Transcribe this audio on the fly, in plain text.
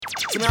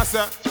See me I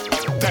say,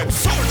 them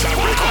soldier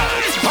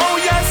records. Oh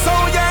yes,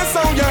 oh yes,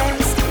 oh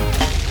yes.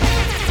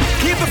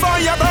 Keep the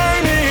fire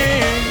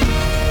burning.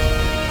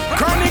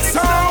 Chronic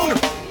sound.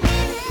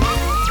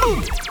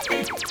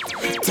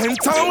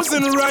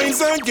 10,000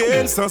 rise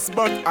against us,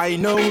 but I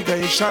know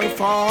they shall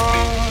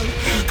fall.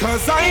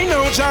 Cause I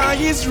know Jah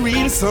is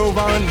real, so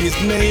on his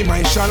name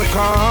I shall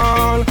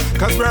call.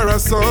 Cause we're a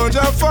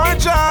soldier for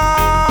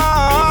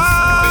Jah.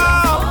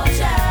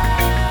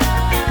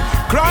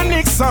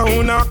 Chronic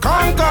sound a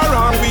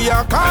conqueror, we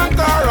are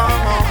conqueror.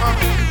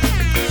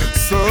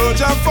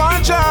 Soldier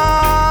for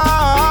Jah.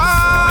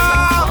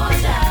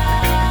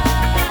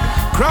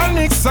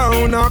 Chronic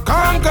sound a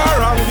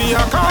conqueror, we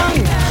are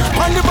conqueror.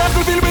 On the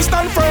battlefield we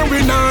stand firm,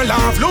 we not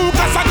laugh.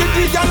 Lucas a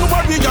the and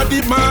what we got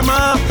the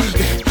mama.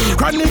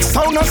 Chronic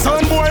sound a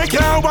son boy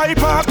can't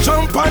wipe off,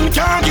 jump and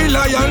can't kill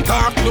lion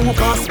talk.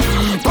 Lucas,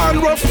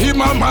 pan rough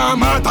him a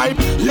mama type.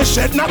 You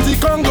shed natty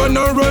con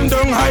gonna run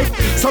down hype.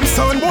 Some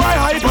son boy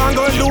hype and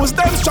gonna lose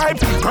them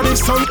stripes. Chronic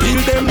sound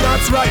kill them,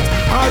 that's right.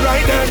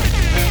 Alright then,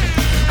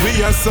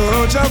 we are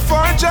soldier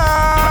for Jah.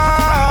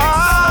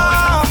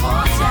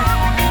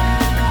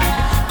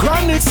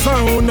 Chronic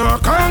sound a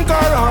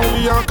conqueror,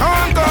 we a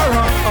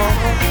conqueror.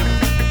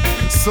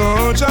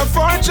 Soldier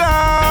for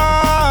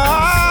Jah.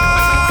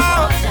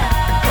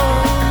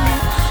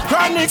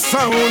 Chronic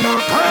sound a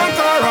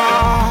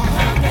conqueror.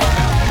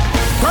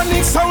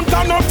 Chronic sound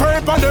turn up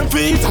herb on them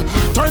feet.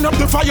 Turn up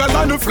the fire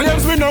and the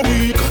flames we no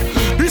weak.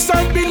 This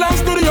side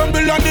belongs to the humble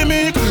and the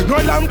meek. No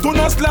lamb to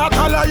no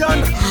slaughter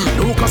lion.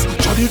 Lucas,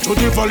 Chaddy to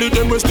the valley,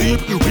 them we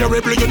steep. We are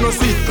able, you know,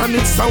 see.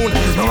 Chronic sound,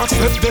 no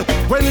accept it.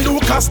 When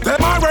Lucas,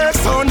 them a rare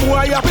sound,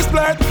 boy, have his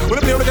blood. When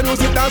they play with the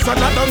music dance and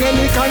not on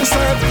any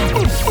concert.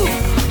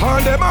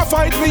 All them a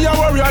fight, we a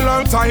worry a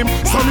long time.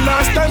 Some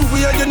last time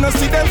we you know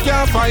see them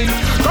can't find.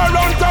 Go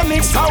round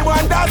Chronic sound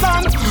and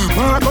dozen.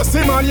 Marcus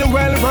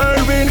Emmanuel,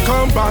 Mervyn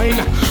combine.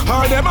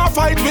 All them a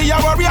fight, we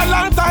a worry a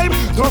long time.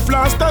 Tough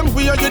last time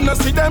we you know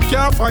see them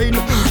can't find.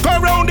 Go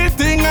round the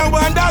thing and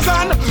one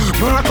dozen.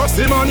 Marcus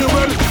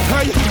Emmanuel,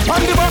 hey.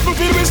 On the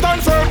battlefield we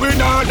stand firm, we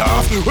not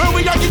laugh. When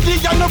we a get the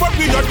you know what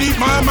we a deep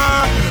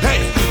mama.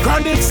 Hey,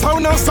 Chronic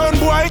sound and son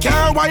boy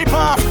can't wipe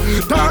off.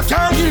 Dark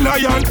can't kill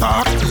lion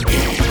talk.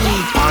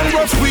 And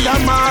rough we a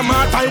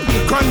mama type.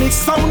 Chronic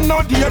sound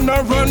no day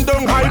no run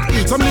down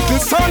hype. Some little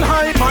son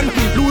hype and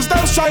lose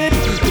them shine.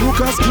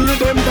 Lucas kill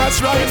them,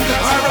 that's right.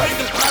 Alright.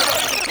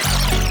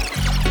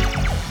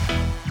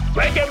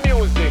 Reggae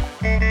music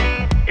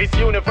is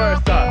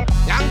universal.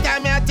 Long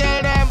time I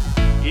tell them.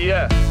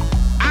 Yeah.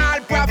 All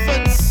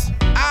prophets,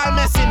 all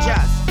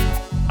messengers.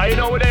 I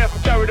know we're there to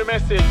carry the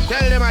message.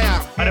 Tell them I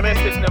am. And the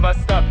message never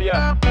stop,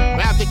 yeah.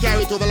 We have to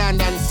carry to the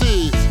land and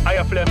seas. I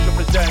have them to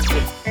present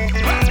it.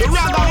 The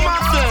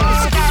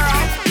ragamuffins.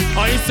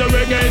 I say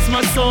reggae is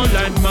my soul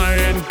and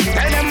mind.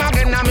 Tell them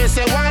again, I me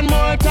say one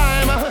more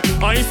time.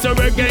 I say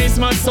reggae is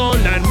my soul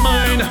and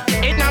mind.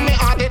 It not me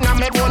heart, it not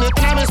me bone, it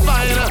not me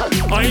spine.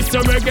 I say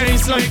reggae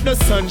is like the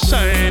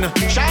sunshine,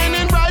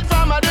 shining bright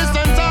from a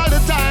distance all the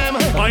time.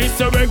 I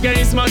say reggae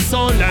is my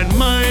soul and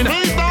mind.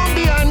 Please don't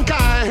be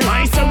unkind.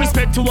 I say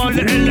respect to all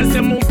the elders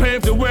them who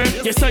pave the way.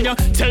 Yes, I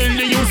tell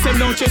the youth them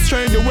don't just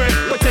train the way.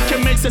 But take your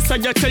mix, I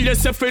tell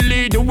yourself to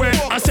lead the way.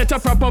 I set a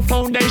proper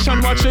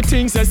foundation, watch the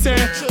things I say.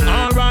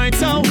 Alright,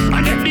 so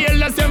I let the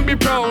elders them be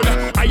proud.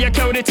 I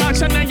carry the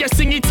touch and then you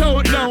sing it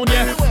out loud,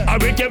 yeah. I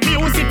reggae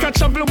music, I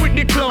travel with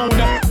the cloud.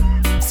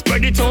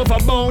 Spread it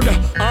overbound,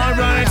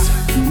 alright.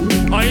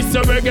 I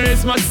say reggae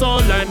is my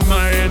soul and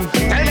mind.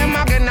 Tell them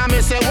again, I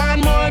me say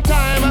one more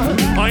time.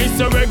 I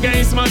say reggae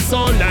is my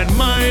soul and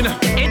mind.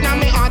 It not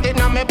me heart, it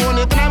not me bone,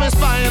 it not me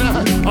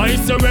spine. I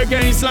say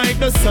reggae is like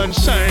the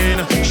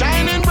sunshine,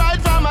 shining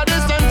bright from a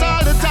distance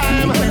all the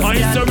time. I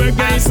say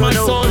reggae is my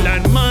soul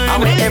and mind.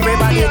 And when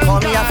everybody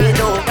come here for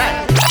do,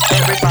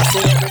 every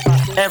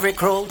passing, every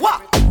crew.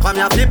 Come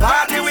here for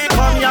party, we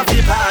come here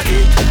for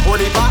party.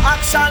 Only for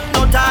action,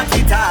 no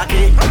talky.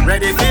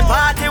 Ready for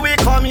party, we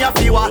come here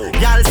for what?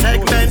 Girl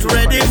segment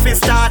ready for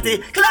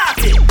starty.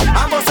 Clarty,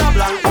 I'm Bossa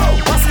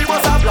Blanco, Bossy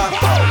Bossa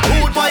Blanco.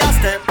 Good boy a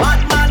step,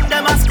 bad man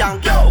dem a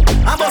skank. Yo,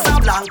 I'm Bossa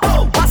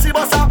Blanco, Bossy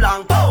Bossa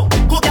Blanco.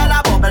 Good girl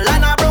a bubble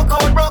and a broke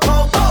out.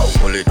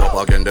 Pull it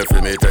up again, they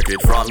feel me take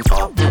it from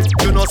top.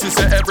 You know, she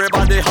say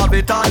everybody have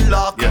it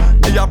unlocked. Yeah.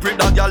 Me a prick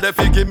that girl, they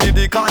fi give me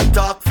the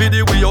contact. Fi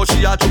the way how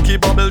she a chucky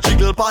bubble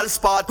jiggle pal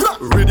spot.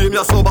 Rhythm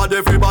ya so bad,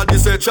 everybody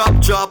say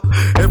chop chop.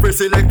 Every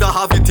selector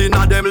have it in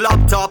a them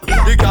laptop.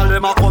 The girl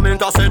them a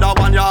comment and say that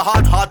one ya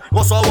hot.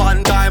 Go so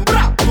one time,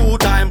 bra, two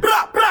time,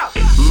 bra.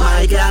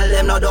 My girl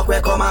them no duck we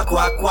come a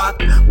quack.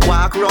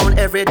 Walk round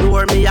every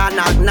door me a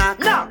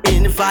knock.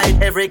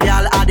 Invite every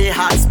girl at the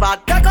hot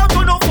spot. Take out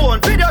to no phone,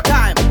 video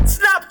time,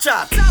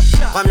 Snapchat.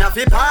 Come here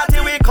fi party,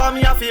 we come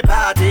here fi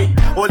party.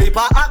 Only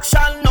for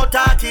action, no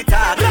talky.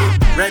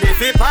 Ready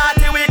fi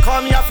party, we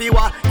come here fi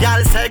what?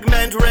 Girl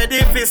segment ready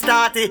fi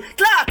starty.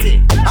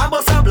 Clarty, I'm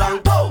Bossa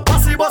Blanco,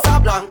 Bossy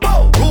Bossa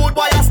Blanco. Good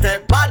boy a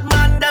step, bad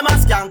man dem a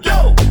skank.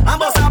 Yo, I'm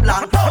Bossa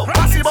Blanco,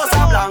 Bossy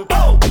Bossa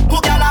Blanco.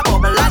 Good girl a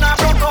bubble and a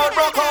broke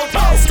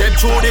out. Step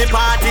through the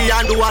party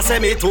and do a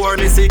semi-tour.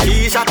 Me see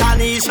Keisha,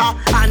 Tanisha,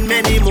 and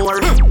many more.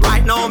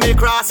 Right now me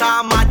cross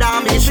a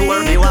madam, me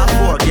sure. Me want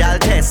 4 girl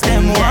test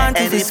them, want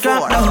to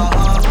scrap now.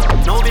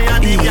 No me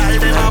and the girl,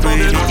 them a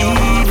bubble.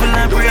 Evil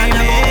and bring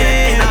me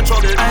in a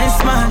trouble.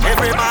 Ice man,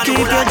 everybody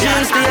keep your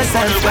dreams to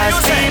yourself,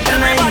 cause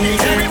people ain't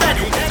easy.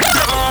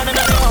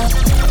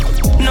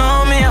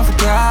 No, me have to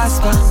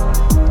prosper.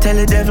 Tell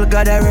the devil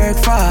gotta work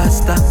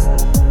faster.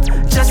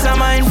 Just a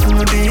mind for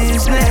my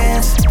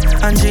business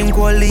and drink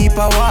 1 leap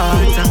of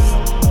water.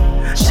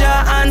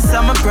 Sure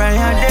answer my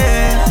prayer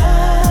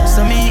there,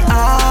 so me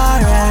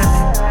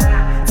alright.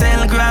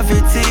 Tell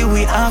gravity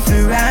we have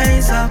to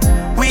rise up.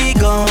 We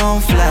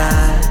gon'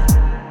 fly.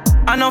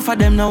 Enough of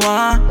them no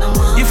want.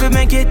 You fi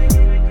make it,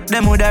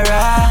 them woulda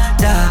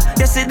rather.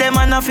 You see them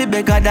and I fi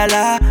beg a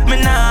dollar. Me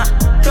nah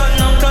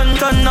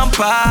turn up,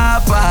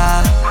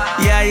 papa.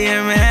 Yeah,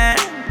 yeah, man.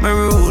 Me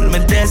rule, my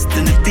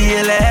destiny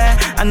daily.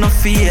 I no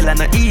feel, I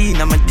no eat,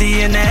 I my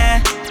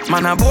DNA.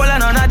 Man a bowl and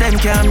none of them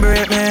can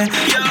break me.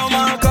 Yo,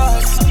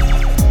 Marcus.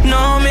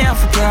 No, me have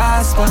to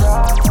prosper.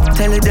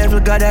 Tell the devil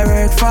gotta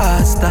work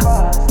faster.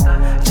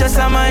 Just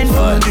a mind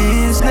for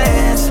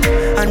business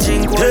and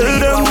drink 1 tell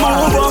them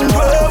move on,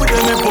 play with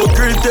them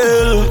hypocrite.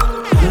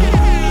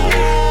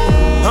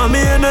 And me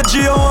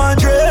energy I want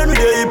drain with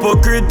the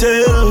hypocrite.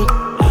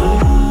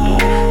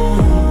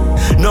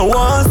 Now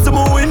once them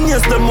win,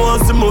 yes, them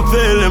once them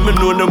fail. Them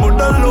know them would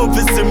love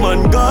is the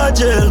man God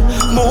jail.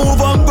 Move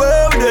on,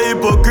 go with the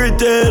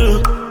hypocrite.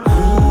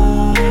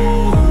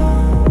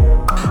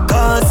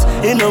 Cause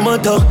it no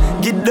matter,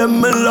 give them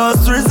my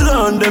last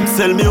resort. Them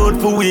sell me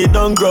out for weed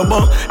and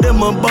grabber.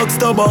 Them a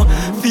backstabber.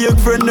 Fake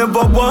friend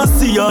never want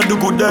see ya. Do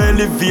good I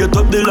elevate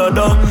up the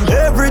ladder.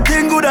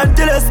 Everything good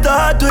until you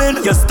start win.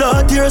 You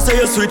start here so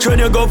you switch when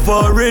you go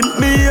foreign.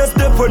 Me a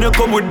step when you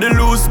come with the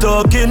loose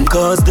talking.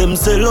 Cause them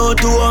sell out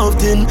too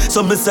often.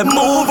 So me say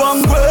move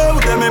and go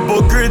with them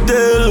hypocrite.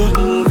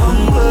 Move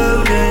and go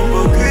with them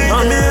hypocrite.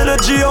 And me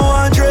energy I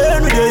want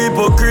drain with the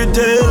hypocrite.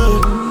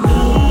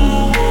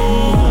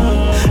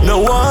 Now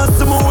once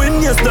them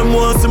win, yes, them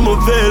once them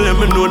fail.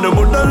 Them know them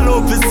would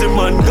love is the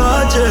man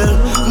God jail.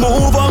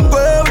 Move and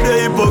go with the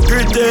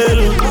hypocrite.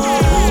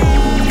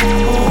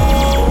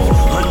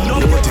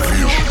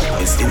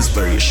 Motivation is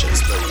inspiration.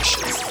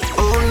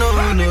 Oh no,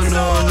 no, no,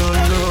 no,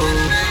 no.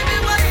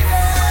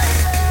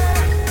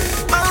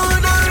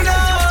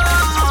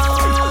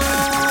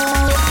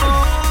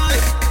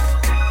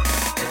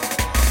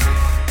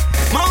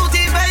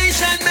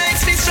 Motivation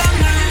makes me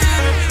stronger.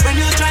 When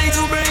you try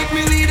to break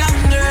me, lead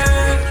under.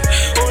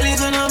 Only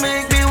gonna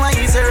make me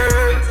wiser.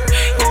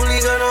 Only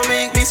gonna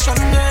make me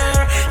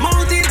stronger.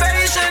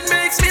 Motivation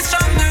makes me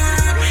stronger.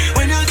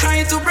 When you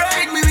try to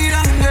break me, lead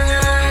under.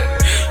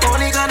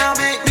 Only gonna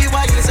make me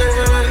wiser.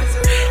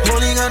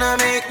 Only gonna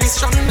make me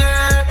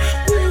stronger.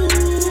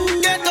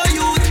 Get the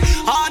youth.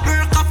 Hard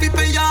work, coffee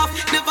pay off.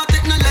 Never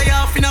take no lay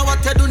off. You know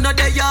what you do, no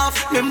day off.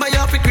 Remember you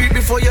have to creep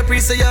before you pre,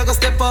 so you go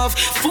step off.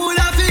 Full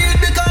of it,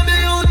 become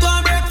me out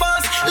for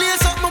breakfast.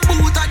 Lace up my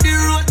boot at the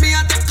road, me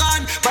a take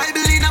on.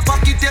 Bible in a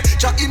pocket, yeah,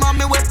 Jah him and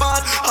me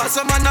weapon. As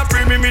a man a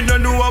pray me no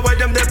know why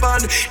them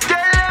depend.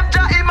 Tell them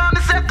Jah him and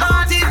me second.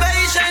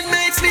 Motivation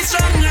makes me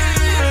stronger.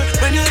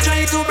 When you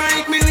try to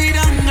break me, lead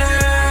under.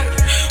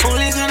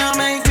 Only gonna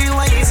make me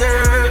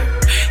wiser.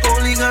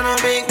 Only gonna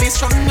make me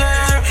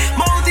stronger.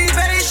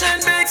 Motivation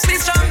makes me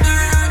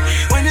stronger.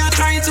 When you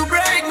try to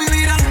break me,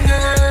 lead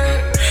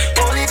under.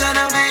 Only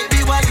gonna make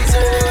me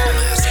wiser.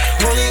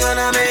 Only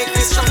gonna make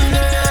me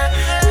stronger.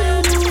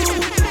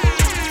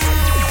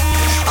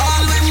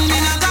 All when me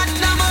no got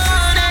no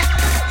money,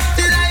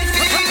 life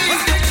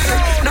is good.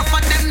 Enough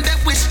of them they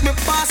wish me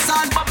pass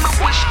on, but me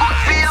wish could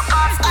be a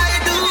cause I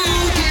do.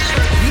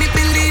 Yeah. Me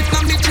believe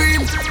in me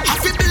dream. I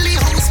feel believe.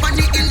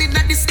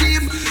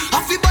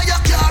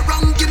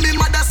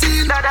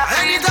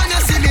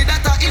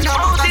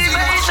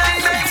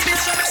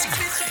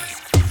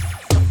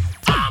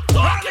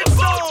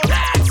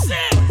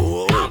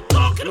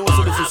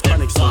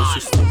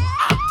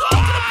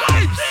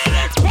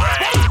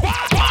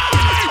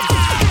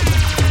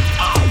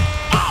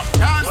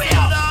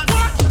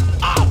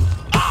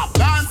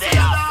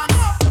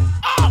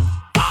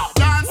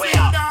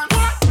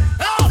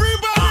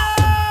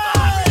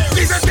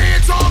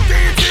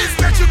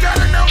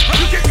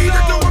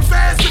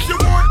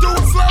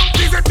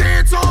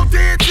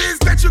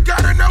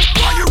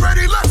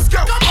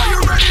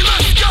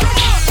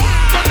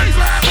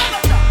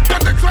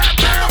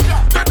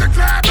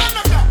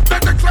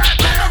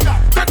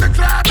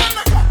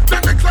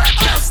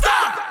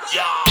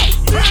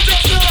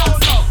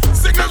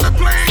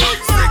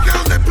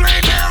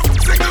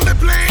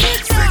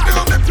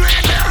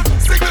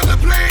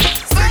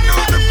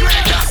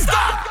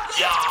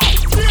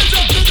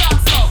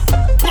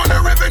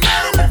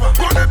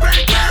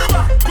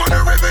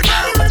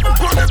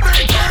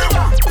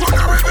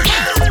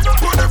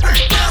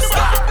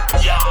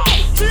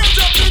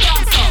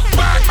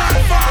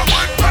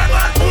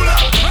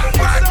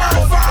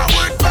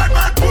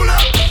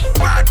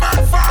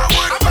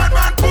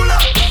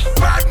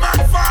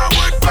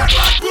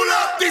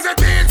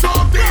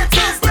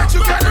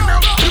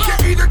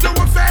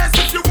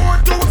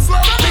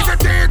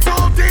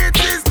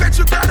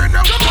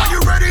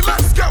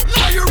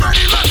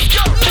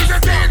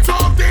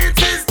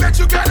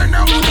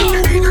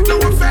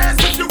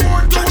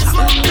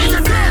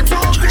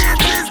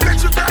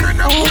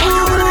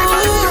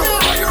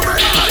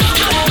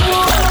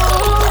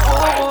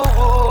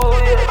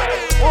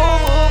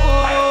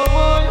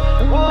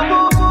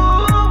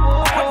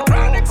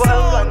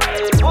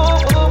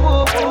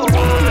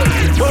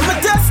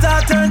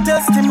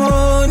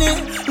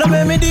 No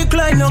make me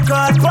decline, no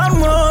call from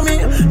mommy.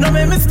 No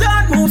make me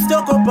start move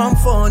stuck up and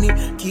funny.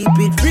 Keep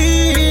it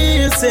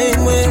real,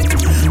 same way.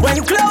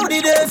 When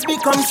cloudy days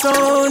become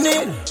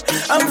sunny,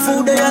 I'm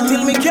food there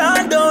until me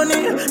can't done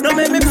it. No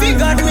make me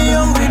figure me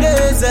hungry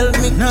days, help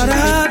me not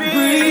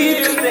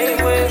heartbreak.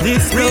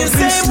 This real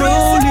same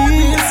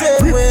slowly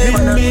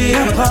ripping me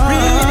apart.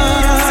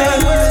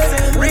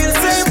 Real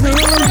same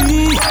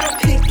slowly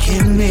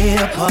picking me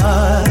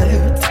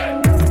apart.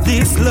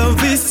 This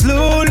love is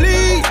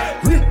slowly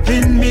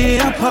ripping me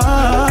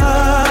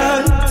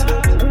apart.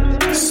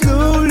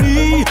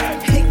 Slowly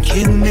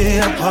picking me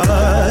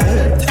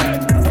apart.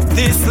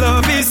 This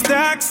love is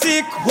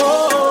toxic,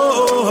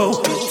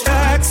 whoa,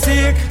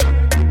 toxic.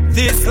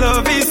 This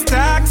love is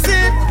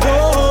toxic,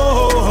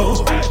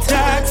 whoa,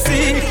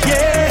 toxic,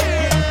 yeah.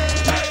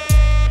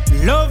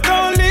 Love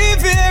don't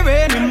live here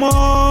anymore.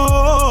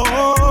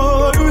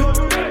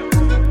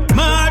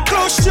 My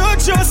door shut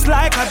just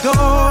like a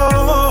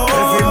door.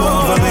 Every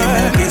move I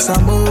make is a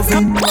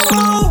moving.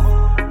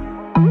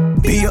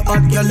 Be a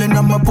hot girl in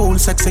my pool,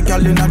 sexy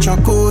girl in a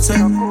jacuzzi.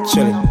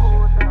 Chillin'.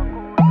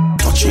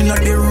 Touching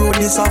on the road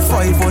is a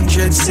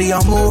 500, see a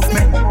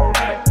movement.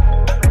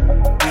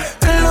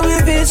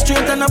 Louis V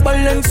straight and a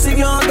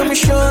Balenciaga on my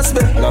shoes,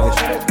 babe. Love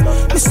it.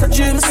 Mr.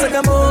 James like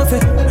a movie,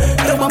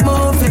 do a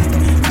movie.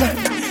 Yeah.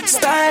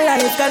 Style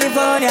life,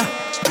 California.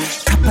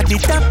 Top of the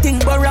top thing,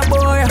 Bora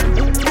Bora.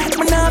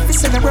 My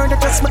office and a brother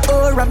that's my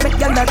aura. Make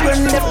y'all that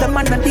run left the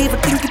man and even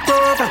think it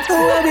over.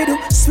 What we do?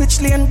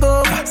 Switch lane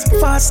go over.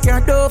 Fast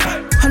car over.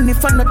 And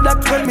if I'm not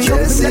that when me up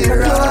with like a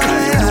clover.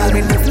 I'm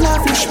in the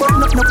lavish but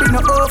not nothing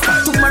no over.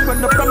 Tomorrow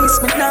no promise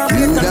me now.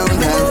 You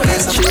don't have to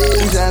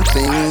change a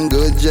thing,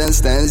 good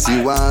just as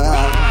you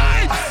are.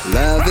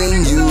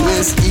 Loving you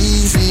is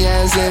easy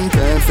as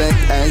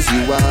imperfect as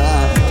you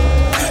are.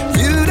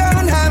 You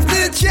don't have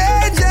to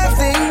change a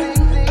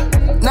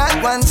thing,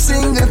 not one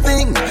single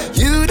thing.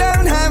 You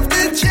don't have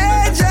to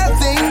change a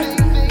thing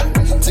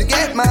to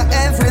get my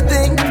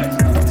everything.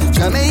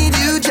 Jah made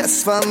you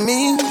just for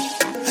me.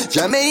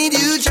 Jah made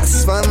you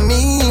just for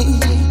me.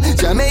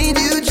 Jah made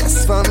you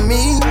just for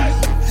me.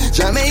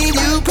 Jah made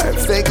you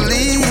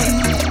perfectly.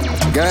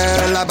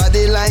 Girl, a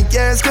body like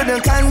yours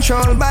couldn't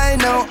control by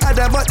no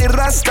other but the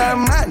Rasta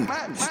man.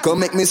 Come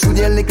make me soothe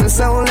your little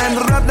soul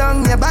and rub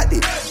down your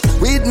body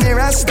with me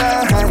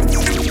Rasta hands.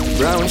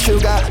 Brown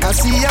sugar, I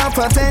see your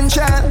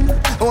potential.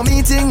 Our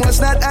meeting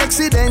was not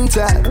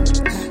accidental.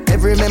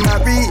 Every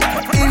memory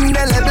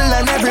indelible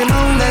and every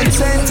moment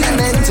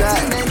sentimental.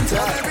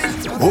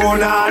 Oh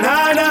na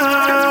na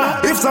na.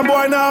 If some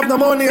boy not have no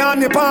money on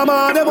the palm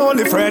of them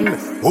only friend.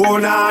 Oh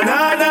na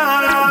na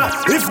na.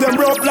 If them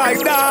broke like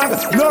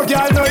that, no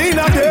girl no in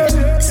a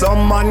them.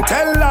 Some man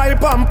tell lie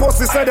and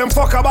pussy say them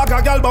fuck a bag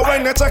of girl, but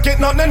when they check it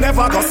not they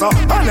never go so.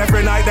 And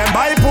every night them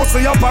buy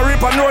pussy up a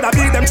rip and know that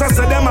beat them chest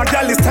them a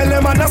girl is tell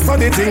them and that's how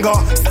the thing go.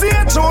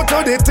 Stay true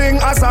to the thing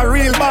as a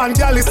real band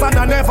girl is and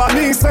I never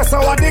me say so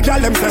what the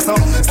girl them say so.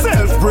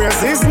 Self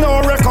praise is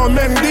no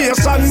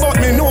recommendation, but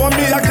me know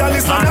me a girl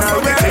is and that's how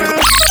the thing go.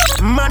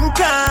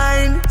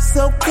 Mankind,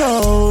 so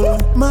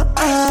cold. My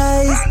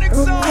eyes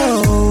are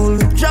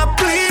cold. Jah,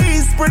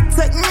 please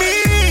protect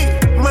me.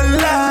 My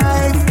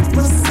life,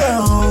 my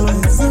soul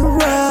is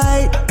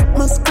alright.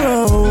 My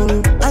scroll,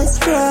 I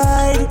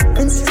stride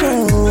and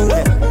stroll.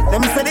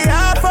 Them say the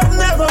half have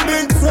never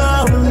been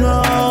told,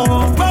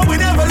 no. But we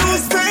never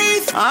lose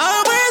faith.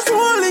 Always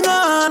holding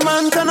on,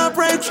 man, cannot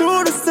break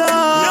through the storm.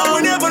 No,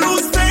 we never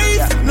lose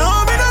faith. No,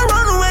 we don't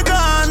run away,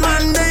 gone,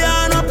 man, they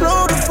are not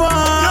proud to fall.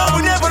 No,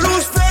 we never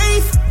lose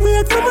faith.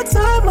 Wait for my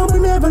time and we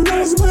never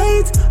lose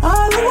weight.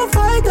 All who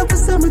fight up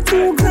is me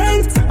too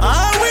great.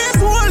 Always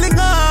holding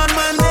on,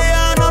 man, they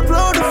are not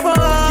proud to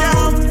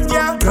fall.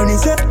 Yeah, Granny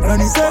said.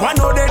 One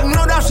know they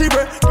know that she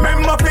be.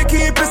 Remember to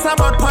keep this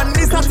about pan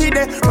this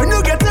Saturday. When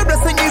you get the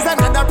blessing is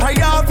another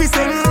priority.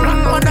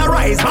 On the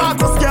rise,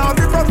 Marcus can't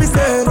be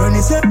prophesy.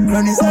 Granny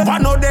said.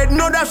 One know they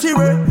know that she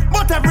be.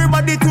 But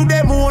everybody to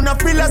them own a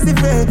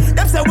philosophy.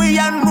 Them say we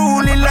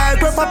unruly like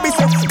we papi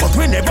say. But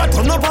we never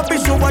turn up papi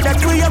show what that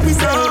we have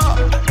say.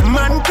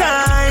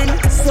 Mankind,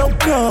 so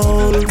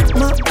cold.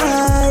 My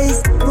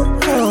eyes are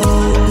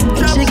cold.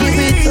 She give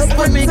it up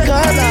when me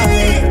call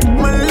her.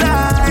 My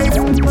life,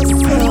 my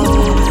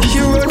soul. She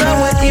run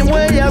away in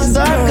way of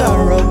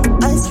Sakaro.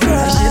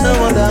 She know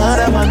what the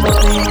other man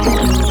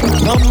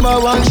money. Number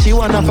one, she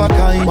one of a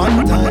kind.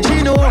 One time,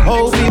 she know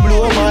how we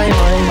blow my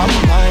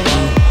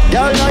mind.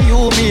 Y'all know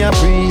you, me a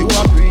free.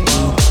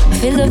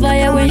 Feel the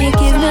fire when you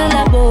kiss me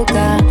la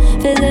boca.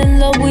 Feel in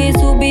love with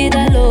su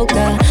vida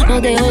loca. No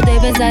dejo de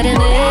pensar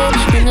en él,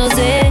 yo no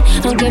sé.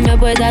 Aunque me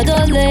pueda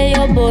doler,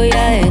 yo voy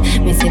a él.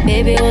 Me dice,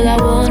 baby, all I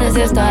want es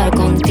estar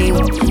contigo.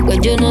 Pues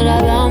yo no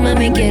la veo,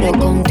 mami, quiero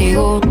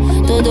contigo.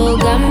 Todo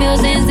cambio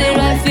sin ser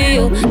I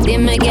feel.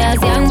 Dime qué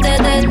hacía antes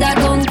de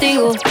estar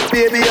contigo.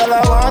 Baby, all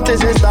I want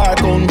es estar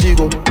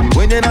contigo.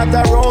 When you're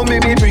not around me,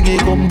 me bring it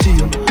come to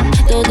you.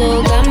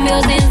 Todo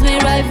cambió since me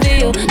right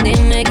feel.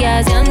 Dime qué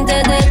hace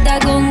antes de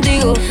estar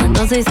contigo.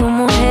 No soy su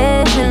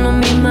mujer, él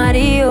no es mi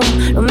marido.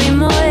 Lo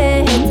mismo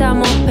es,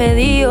 estamos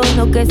pedidos.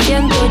 Lo que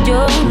siento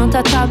yo no está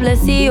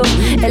establecido.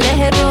 El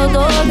eje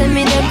roto de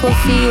mi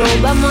descosido.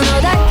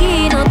 Vámonos de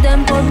aquí, no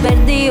den por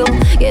perdido.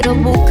 Quiero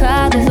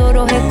buscar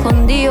tesoros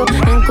escondidos.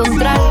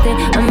 Encontrarte,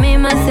 a mí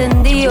me ha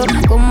encendido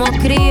como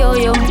crío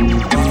yo.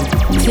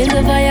 Feel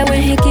the fire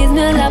when he kiss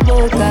me en la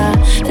boca.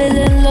 Feel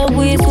in love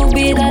with su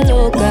vida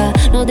loca.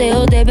 No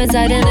dejo de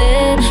pensar en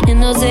él y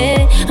no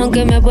sé,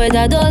 aunque me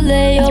pueda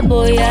doler, yo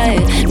voy a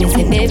él. Me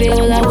dice, baby,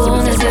 all I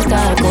want is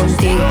estar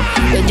contigo.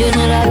 But you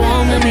know that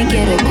I me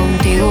quiero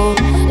contigo.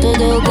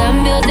 Todo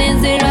cambió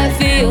sin ser I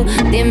feel.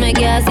 Dime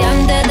qué hace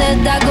antes de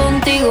estar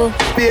contigo.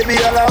 Baby,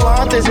 all I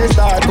want is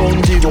estar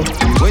contigo.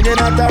 When you're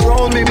not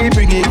around me,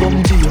 bring it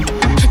contigo.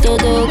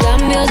 Todo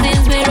cambió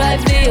sin ser I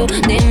feel.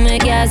 Dime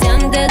qué hace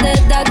antes de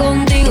estar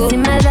contigo. Si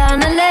me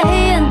dan a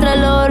elegir entre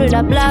el oro y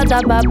la plata,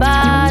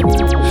 papá,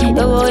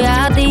 yo voy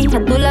a ti.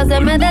 A tu lado se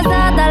me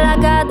desata la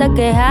gata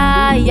que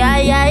hay,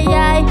 ay, ay,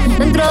 ay,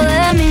 dentro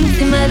de mí.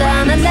 Si me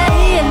dan a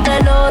elegir entre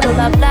el oro y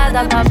la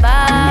plata,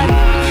 papá,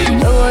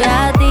 yo voy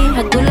a ti.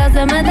 A tu lado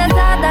se me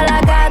desata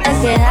la gata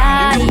que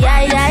hay,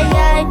 ay, ay,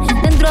 ay,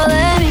 dentro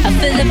de mí. I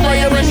feel the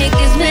fire when he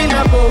kiss me en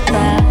la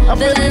boca. I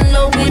feel in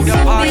love with su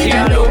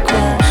vida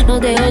loca. No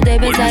dejo de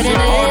pensar en él,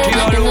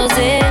 yo no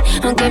sé,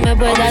 aunque me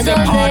pueda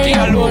doler,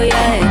 yo voy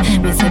a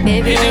él. Me dice,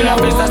 baby, all I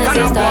want is estar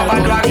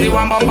contigo.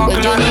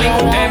 Pues yo no la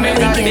amo, me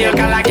quiero contigo.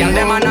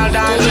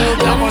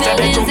 Todo cambió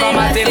sin ser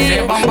I feel.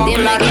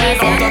 Dime qué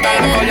hace antes de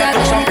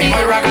estar contigo.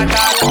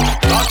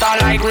 Total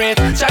like red,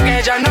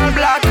 saquejan el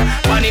black.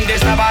 Venim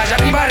des de baix,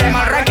 arribarem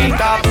al ranking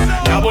top.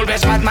 No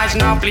volves mad match,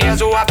 no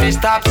plies o a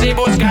stop. Si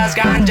busques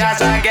ganja,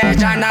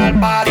 segueixen el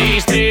party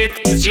street.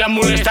 Si em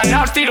molesten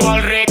els tiro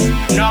al ric.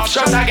 No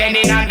shot again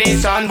in and the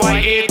sun boy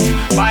eat.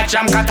 Vaig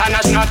amb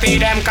katanes, no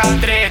tirem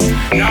cap tret.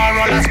 No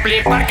roll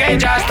split perquè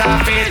ja està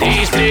fet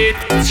street.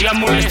 Si em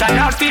molesten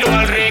els tiro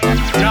al ric.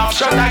 No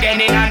shot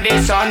again in and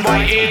the sun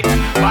boy eat.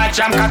 Vaig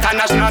amb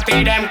katanes, no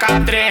tirem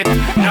cap tret.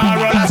 No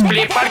roll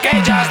split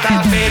perquè ja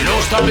està fet. No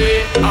està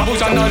bé,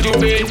 abusant del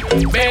jovent.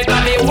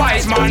 Better the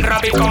wise man,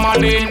 ràpid com el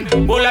vent.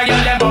 Vola i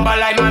el de bomba,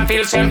 man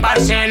feel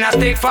 100%.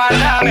 Estic fart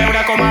de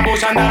veure com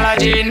abusen de la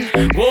gent.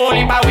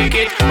 Wally pa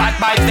wicked, bad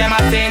vibes dem a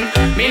sent.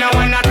 Me no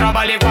want no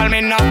trouble,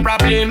 igualment no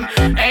problem.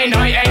 Ei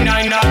noi,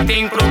 no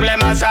tinc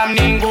problemes amb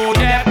ningú.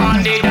 De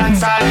bandit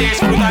dansal,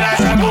 disfrutaràs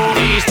segur.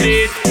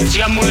 Street,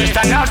 si em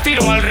molesten els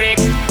tiro al ric.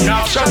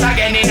 No shot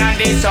again in and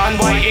the sun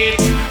boy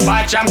eat.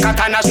 Vaig amb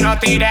katanes, no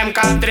tirem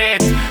cap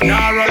tret. No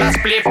roll a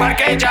split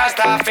perquè ja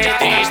està fet.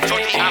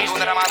 Sortir amb tu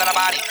de la mà de la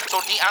party.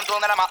 Sortir amb tu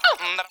de la mà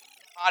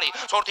party.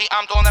 Sortir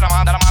amb tu de la mà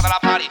de la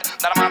party.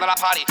 De la mà de la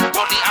party.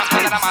 Sortir amb tu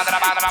de la mà de la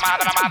mà de la mà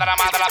de la mà de la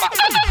mà de la mà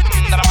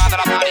de la mà de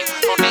la party.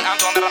 Sortir amb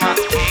tu de la mà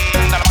de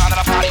la mà de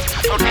la party.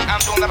 Sortir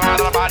amb tu de la mà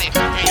de la party.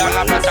 I a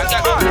la plaça que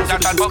ja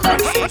està el poc.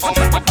 Sortir amb tu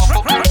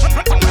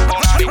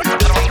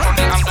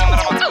de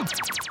la mà.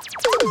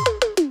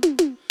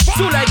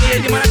 Xula que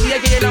hi malaltia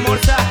que hi la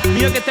morsa.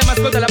 Millor que estem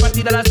escolta la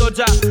partida a les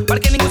 12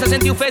 perquè ningú se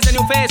senti ofès ni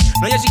ofès.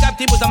 No hi hagi cap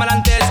tipus de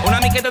malentès. Una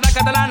miqueta de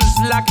catalans,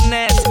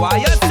 l'Agnès.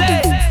 Guai, ja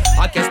sé.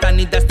 Aquesta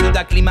nit d'estiu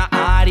de clima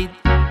àrid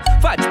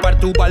faig per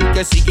tu pel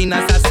que sigui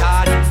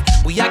necessari.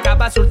 Vull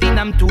acabar sortint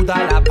amb tu de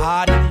la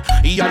party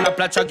i a la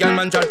platja que al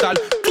menjar tal.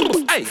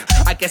 Ei,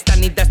 aquesta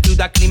nit d'estiu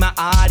de clima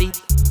àrid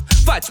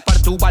faig per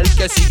tu pel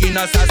que sigui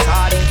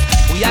necessari.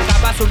 Vull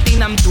acabar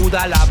sortint amb tu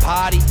de la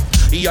party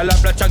i a la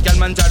platja que al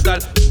menjar tal.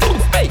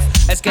 Ei,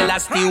 és que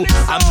l'estiu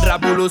em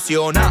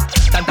revoluciona.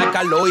 Tanta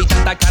calor i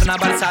tanta carn a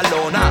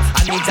Barcelona.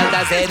 Enmig del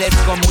desert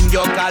ets com un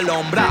lloc a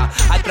l'ombra.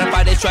 Et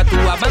prefereixo a tu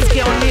abans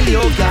que a un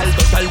milió cal.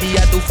 Tot el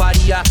dia t'ho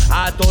faria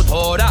a tota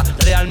hora.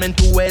 Realment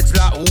tu ets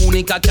la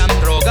única que em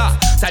droga.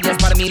 Series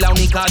per mi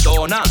l'única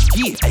dona.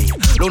 I, ei,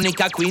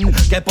 l'única queen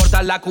que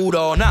porta la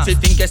corona. Si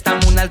tinc que estar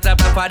amb una altra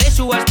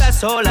prefereixo estar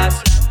soles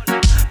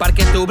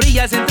perquè tu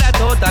brilles entre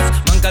totes.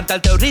 M'encanta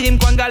el teu ritme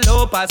quan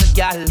galopes,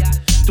 gal.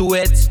 Tu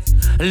ets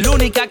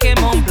l'única que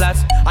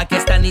m'omples.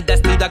 Aquesta nit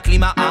d'estiu de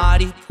clima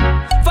àrid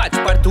faig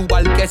per tu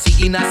el que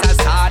sigui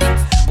necessari.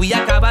 Vull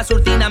acabar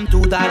sortint amb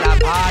tu de la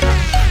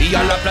party i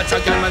a la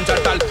platja que al menjar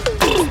tal.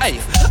 Ei,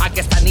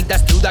 aquesta nit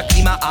d'estiu de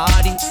clima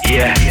àrid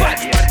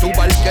faig per tu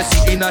el que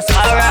sigui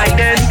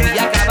necessari. Vull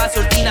acabar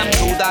sortint amb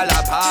tu de la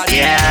party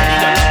i a la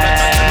platja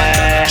que al menjar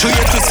tal. Show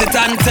you twist it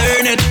and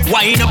turn it.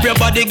 Wind up your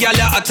body, girl,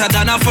 you're hotter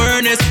than a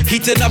furnace.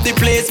 Heating up the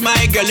place,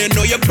 my girl, you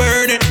know you're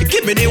burning.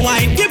 Give me the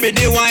wine,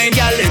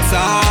 girl, it's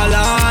all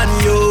on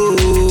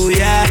you,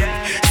 yeah.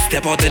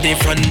 Step out to the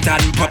front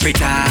and pop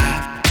it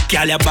up.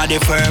 Girl, your body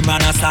firm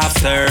and a soft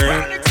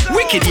serve.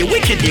 Wicked, you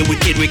wicked.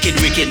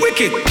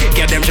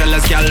 Get them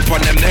jealous, girl,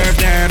 pon them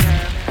nerve.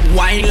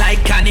 Wine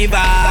like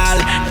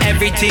carnival.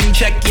 Everything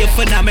check, you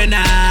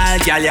phenomenal.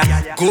 Girl,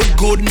 yeah,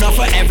 good enough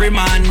for every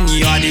man.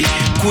 You're the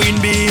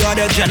queen bee, you're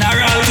the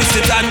general. Twist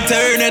it and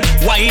turn it.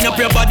 Wind up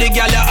your body,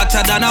 girl, you're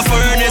hotter than a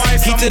furnace.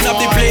 Heating up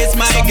the place,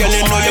 my girl,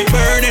 you know you're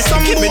burning.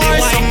 Give me the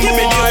wine,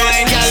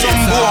 girl,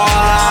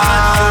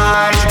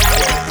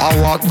 I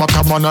walk back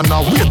a man and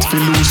I wait for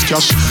lose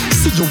cash.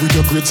 See you with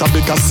your grades, I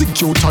beg a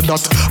secure to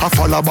that. I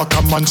follow back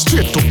a man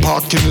straight to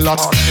parking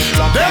lot.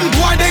 Them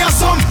boy, they are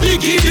some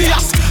big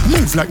idiots.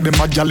 Move like them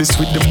a gallus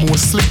with the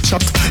most slick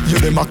chat. You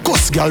them a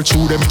cuss gal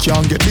through them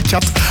can't get the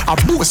cat. I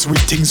boast with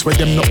things where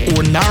them no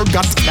own nor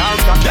got.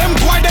 Them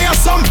boy, they are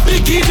some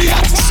big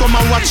idiots. Some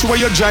a watch where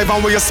you drive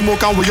and where you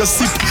smoke and where you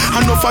sip.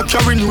 And no for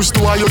carry news to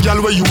all your gal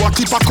where you a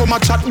clip. I come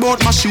a chat about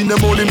machine,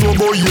 them only know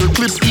about your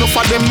clip. No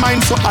for them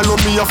mind, so allow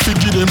me a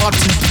figure them a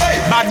tip.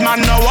 Bad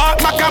man no walk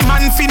back, a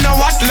man fi no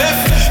what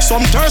left.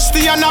 Some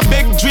thirsty and a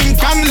big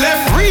drink and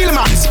left. Real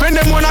man spend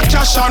them on a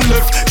cash and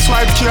left.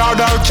 Swipe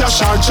card or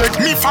cash or check.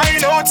 Me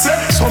find out say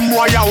some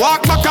boy a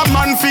walk back, a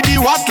man fi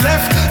the what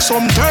left.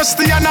 Some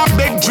thirsty and a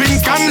big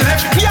drink and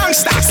left.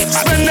 Youngsters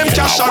spend them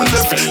cash and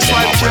left.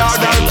 Swipe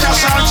card or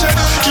cash or check.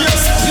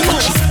 Yes.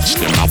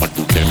 Them a what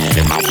do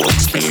them a work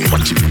spell.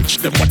 What you reach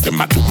them, what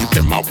them a do,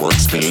 them a work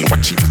spell.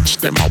 What you reach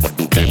them a what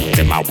do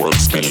them a work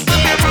spell.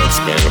 Them a work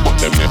spell, but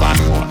them never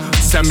know.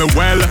 Say me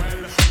well,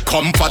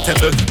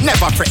 comfortable.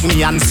 Never fret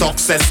me and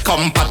success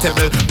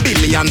compatible.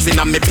 Billions in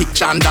a me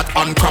picture and that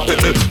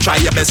uncroppable. Try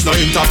your best, no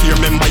interfere,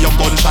 remember your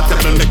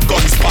gunshotable. Make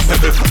guns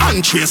poppable,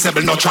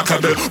 untraceable, no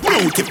trackable.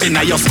 Blue tip in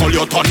your skull,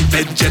 you turn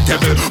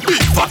vegetable.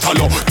 Big fat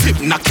hollow, tip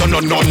knock you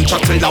no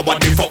non-chuckle. What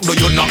the fuck do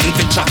you nothing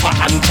to chopper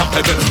and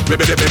choppable?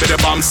 Baby the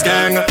bombs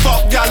gang.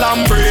 Fuck y'all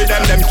and breed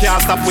them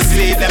can't stop we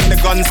see them. The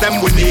guns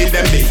them we need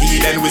them, the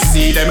healing we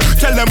see them.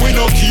 Tell them we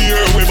no care,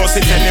 we must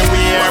sit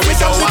anywhere. We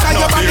don't want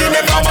no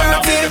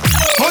fear.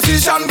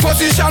 Position,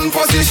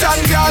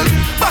 girl.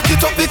 Back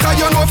it up because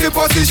you know fi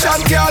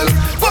position, girl.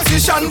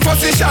 Position.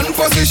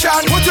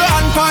 Put your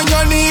hand on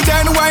your knee,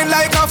 then whine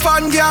like a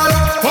fan, girl.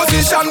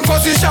 Position,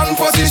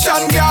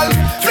 girl.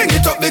 Fling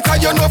it up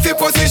because you know fi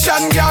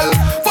position, girl.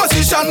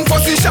 Position.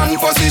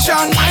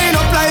 Wind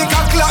up like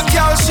a clock,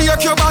 girl.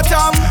 Shake your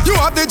bottom. You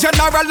have the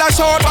general a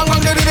short bang on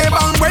the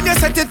bang. When you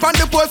set it on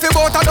the pole for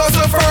about a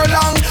dozen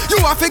furlong,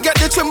 you have to get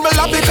the tremble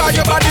up because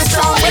your body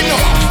strong. When you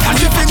and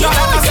you finger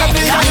on the side,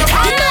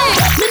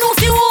 me know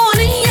fi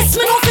holding, yes,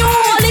 me know fi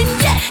holding,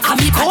 yeah. Come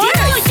me body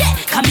now, yeah.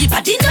 Come me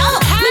body now.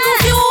 Me know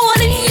fi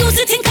holding, use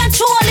it in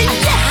controlling,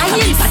 yeah.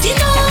 Come me body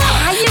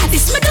now.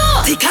 This me do.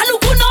 Tika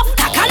lukuno,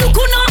 taka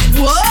lukuno.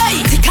 Boy,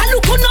 tika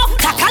lukuno,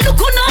 taka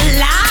lukuno.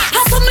 La.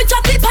 How come me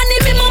drop it on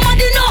me mama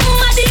di no,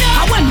 mama.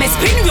 And when me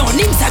spin round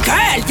him's a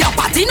girl, your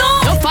body no.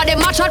 Look for them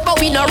match out, but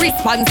we no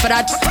response for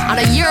that. And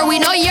a year we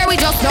no year, we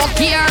just don't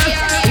care.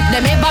 If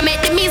them ever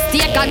make the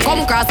mistake and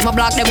come cross my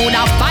block, they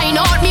woulda find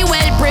out me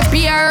well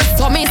prepared.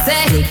 So me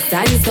say, sticks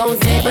and stones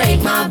they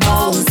break my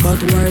bones,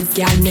 but words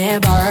can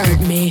never hurt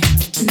me.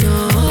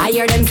 No, I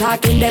hear them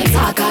talking, them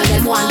talk all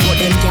them want, but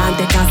them can't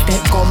take a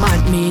step come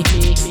at me.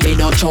 Me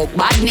no choke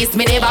badness,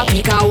 me never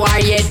pick a war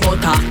yet, but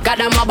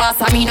God I'm a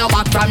boss, and me no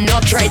back from no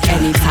threat.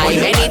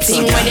 Anytime,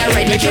 anything when you're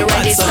ready, be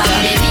ready. Stand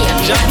me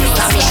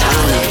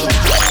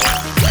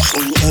Show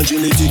your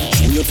agility,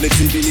 show your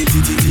flexibility,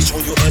 show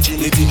your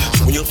agility,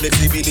 show your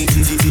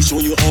flexibility, show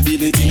your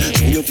ability,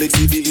 show your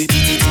flexibility,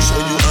 show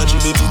your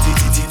agility.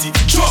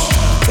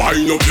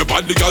 Wind up your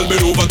body, girl,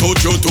 bend over,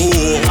 touch your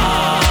toe.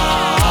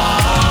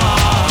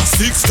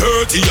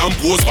 6:30 and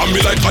pose for me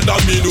like a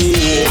domino.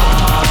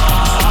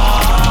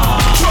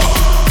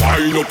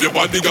 Wind up your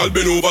body, girl,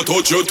 bend over,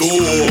 touch your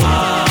toe.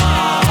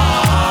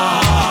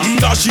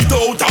 Dash it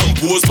out and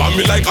pose for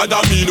me like a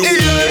domino.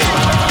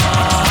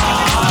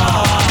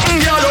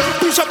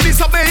 Push up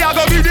this up, I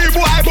go be the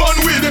boy born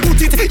with.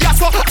 Put it, yes,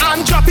 so,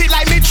 and drop it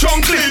like me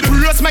trunk lid.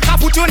 Brace make a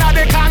put you in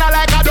the corner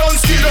like a done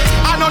skid.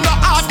 And on the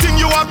hard thing,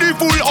 you have the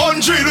full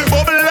 100.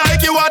 Bubble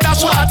like you are dash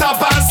water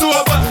pass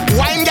over.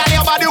 Wine girl,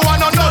 your body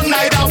one on none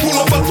neither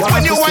poop.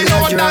 When you wine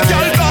out that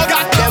girl, dog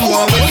got them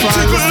one with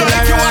fun, we still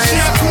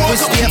alright. We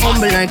stay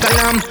humble like a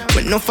lamb.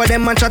 When enough of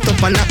them a chat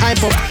up and a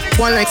hype up.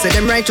 One like say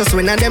them righteous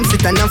when a them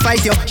sit and a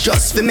fight you.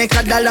 Just fi make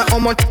a dollar how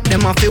much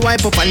them have to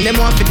wipe up. And them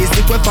want fi this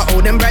liquid for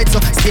how them bright. So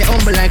stay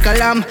humble like a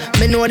lamb.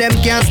 Me know them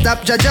can't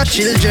stop Jaja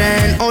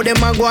children. How them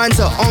a go on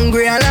so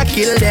hungry and I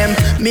kill them.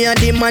 Me a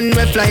the man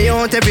we fly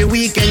out every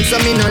weekend. So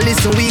me no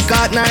listen weak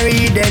out na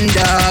read them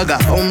dog.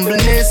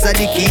 Humbleness are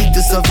the key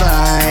to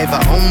survive.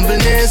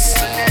 Humbleness.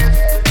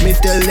 Me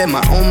tell them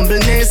a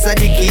humbleness are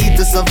the key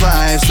to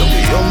survive. So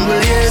we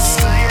humble, yes.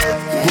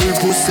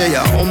 Who say a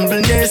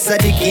humbleness are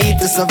the key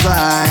to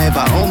survive.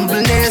 A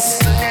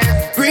humbleness.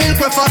 Real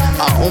prefer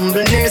a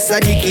humbleness are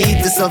the key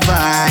to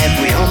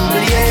survive. We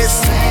humble,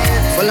 yes.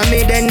 Follow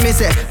me then me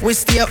say, we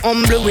stay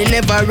humble, we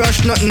never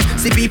rush nothing.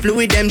 See people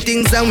with them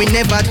things and we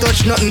never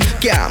touch nothing.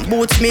 Can't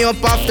boots me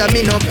up after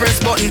me no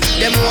press button.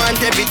 Them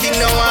want everything,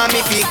 no want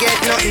me fi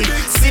get nothing.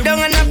 Sit down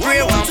and I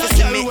pray, want to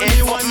see me head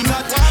up.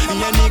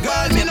 Me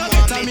girl, me no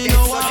get a me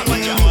no want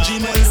me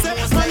original say,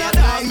 man a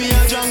dog me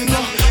a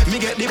jungle. Me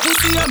get the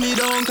pussy and me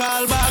don't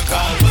call back.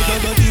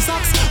 Dirty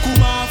socks,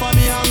 come off of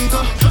me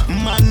ankle.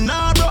 Man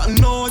nah broke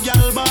no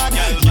girl bad.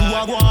 You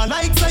a go on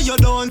like say you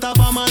don't have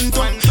a man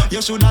to.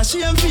 You shoulda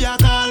shame for your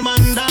call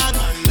man dad.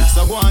 So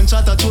So go and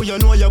chat at you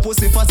know your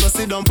pussy fast. So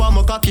sit down for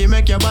my cocky,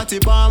 make your body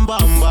bam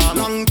bam bam.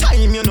 Long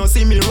time you know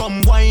see me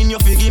rum wine. You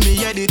fi give me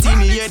head the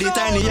teeny, head the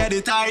tiny, head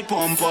the tight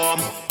pom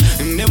pom.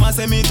 Them a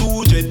say me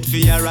too jet for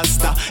a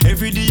rasta.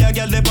 Every day a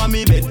girl dey on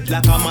me bed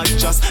like a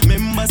mattress.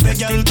 Members say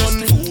girl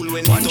turn fool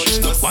when he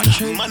touch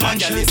us. Man and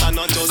girl is a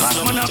not just.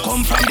 Cause man a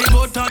come from the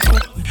butter too.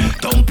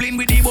 Dumpling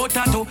with the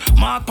butter too.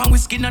 Mark pan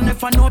with skin and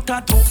never no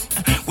tattoo.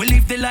 We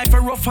live the life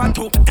a rough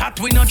too. That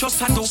we not just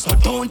tattoo. So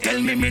don't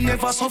tell me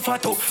never suffer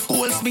too.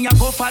 Goals me a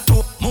go for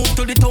too. Move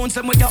to the town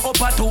some with the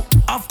upper too.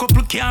 Have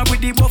couple car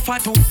with the buffer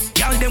too.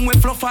 Girl them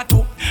with fluffer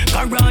too.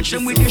 Garage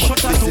them with the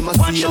shutter too.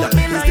 Watch out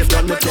me life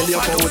that we go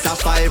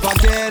for too.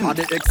 Again. At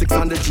the X6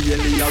 and the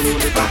GLE, I roll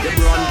it at the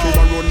brand. Prove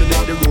I run me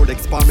down the road,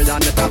 expand me on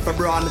the top of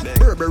brand.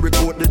 Burberry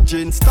coat the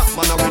jeans, stop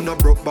man, I win no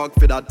broke back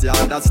for that, you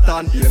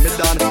understand? Hear me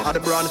down at the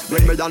brand.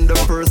 When me down the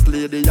first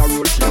lady, I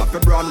roll she off the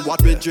brand.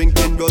 What we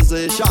drinking,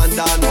 rosé,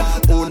 Shandan.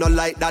 Who no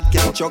like that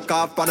can chuck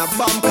off on a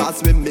bomb,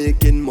 cause we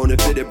making money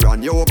for the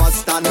brand. You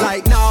overstand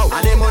like now.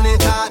 And the money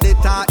talk, the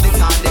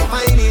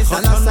finest.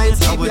 And the signs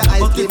keep your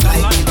eyes keep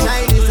like the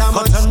Chinese. How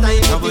much time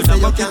it is that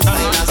you can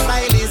style a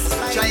stylist?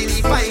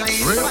 Chinese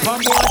finest.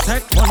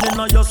 Take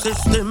money in your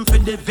system for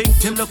the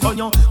victim. Look how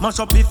you mash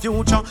up the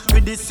future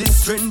with the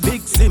string.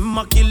 Big sim,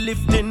 Maki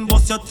lifting,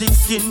 bust your thick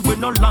skin. We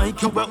no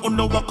like you, we don't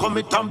know what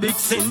commit and big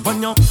sin.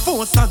 When you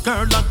force a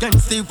girl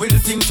against the will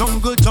thing,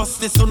 jungle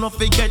justice, so no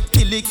forget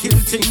kill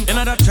thing.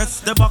 Another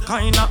chest, the back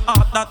kind of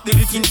art that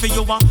building for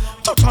you.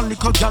 Touch a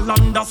little girl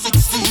under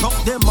 16.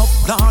 Knock them up,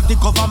 blood the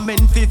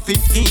government for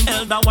 15.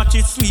 Elder watch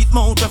it sweet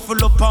mouth,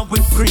 full up of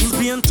whipped cream.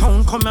 Spain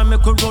town, come and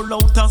make a roll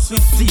out a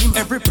sweet steam.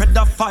 Every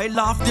pedophile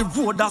off the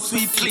road a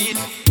sweep clean.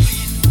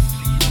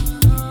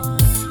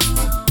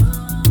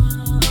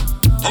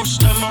 Push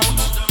them out.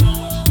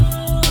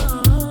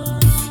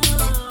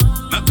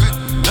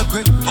 Make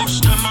it, push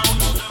them out.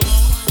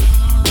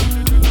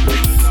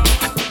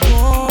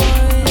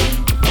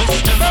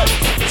 Push them out.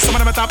 Some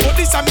of them talk about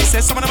this and me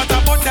say, some of them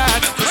talk about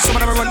that. Some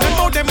of them run them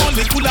out, them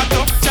only full of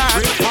tough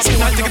chat. See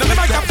now taking them the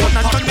microphone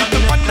and turn it up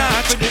a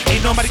notch.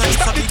 Ain't nobody can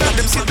stop it, tell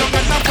them sit down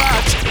and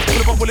watch.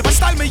 Pull up a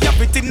style, me up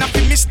it in a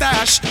me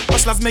stash.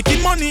 Hustlers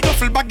making money,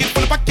 duffel bag it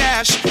full of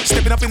cash.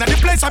 Stepping up in the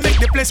place, I make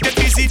the place get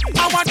busy.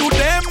 I want to do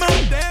them.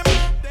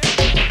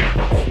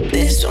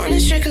 This one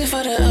is strictly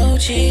for the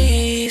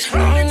OGs.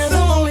 Another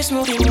one we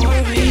smoking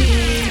more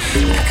weed.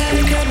 I got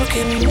a girl who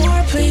give me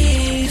more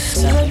please.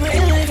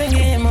 Celebrating life and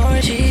getting more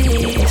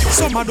G's.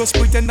 Some of those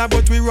pretender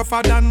but we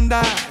rougher than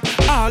that.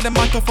 All them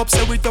a tough up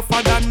say we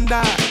tougher than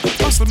that.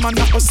 Hustle man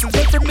a hustle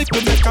every make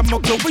we make a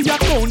muckle. We a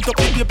count up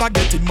the paper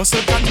getting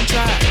muscle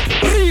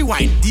contract.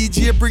 Rewind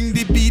DJ bring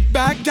the beat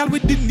back. Girl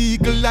with the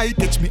eagle light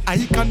catch me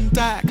eye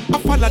contact. I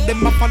follow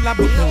them I follow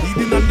but no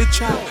leading on the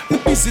track. We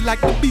busy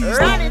like the bees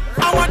now.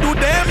 I want do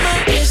them.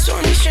 This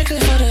one is strictly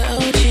for the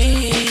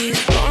OGs.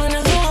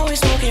 Another one we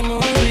smoking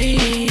more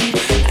weed.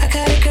 I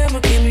got a girl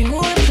but give me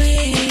more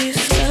please.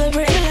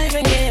 Celebrating life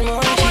and getting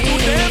more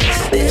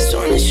G's. This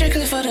one is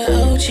strictly for the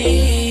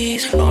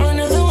OGs.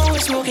 Another one we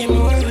smoking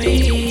more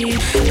weed.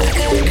 I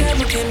got a girl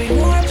but give me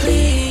more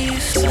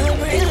please.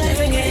 Celebrating life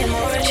and getting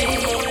more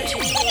G's.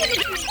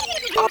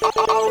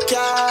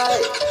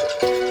 Okay.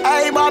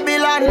 Hey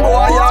Babylon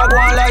boy, you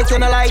go like you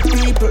no like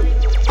people.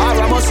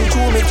 I must see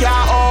through me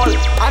car all.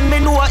 And me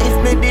know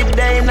if me did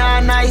there in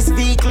a nice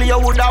vehicle, you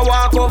woulda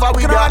walk over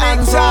with your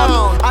hands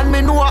on. And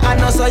me know I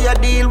know so you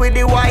deal with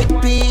the white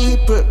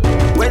people.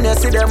 When you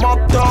see them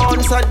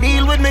uptown, so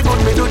deal with me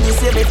good. Me do this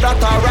say me that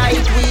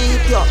alright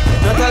with you.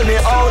 Now tell me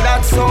how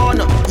that sound.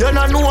 You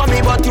don't know me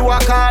but you a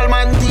call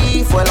man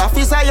thief. Well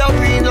officer you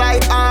green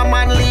like arm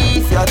and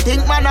leaf. You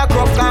think man a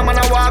crop car man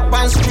a walk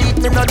on street.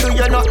 Me no do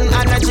you nothing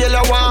and a jail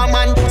you warm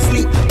and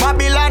sleep.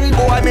 Babylon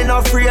boy me no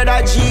afraid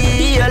of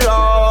jail.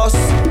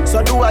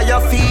 So do how you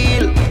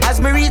feel.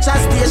 As me reach a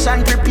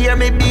station, prepare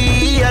me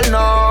bill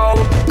now.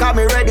 Cause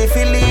me ready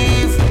for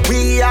leave.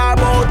 We are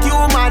both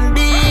human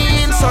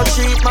beings, so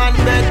treat man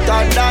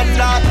better than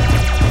that.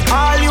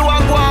 All you a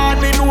go on,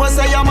 me know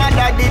say your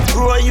mother did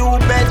grow you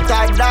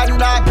better than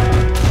that.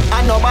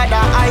 And no matter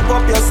hype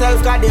up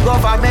yourself, cause the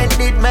government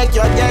did make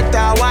you get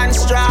a one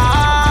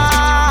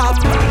strap.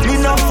 Me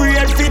no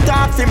afraid fit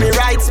talk for me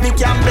rights, me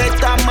can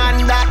better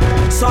man that.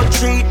 So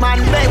treat man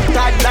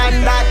better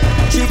than that.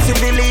 Treat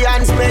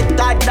civilians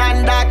better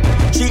than that.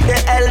 Treat the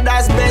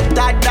elders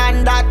better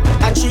than that.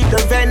 And treat the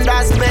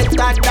vendors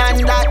better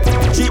than that.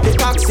 Treat the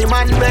taxi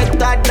man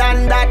better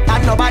than that.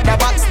 And nobody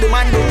box the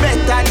man do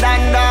better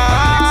than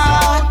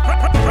that.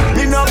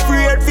 Me no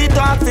afraid fi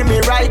talk for me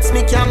rights.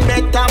 Me can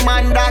better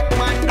man that.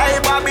 Hey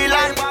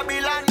Babylon.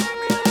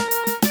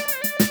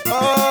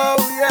 Oh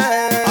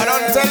yeah. I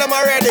don't tell them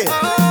already.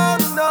 Oh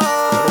no.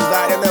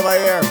 That they never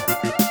hear.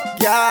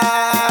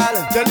 Girl,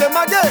 tell them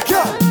again.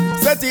 Girl.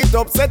 Set it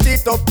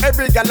up,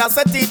 every gal a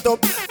set it up.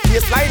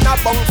 Baseline a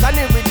bounce and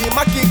it really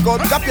ma kick up.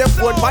 Drop your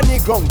phone on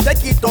the ground,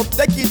 take it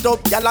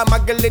up. Gal a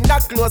muggle in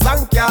the clothes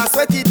and can't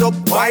sweat it up.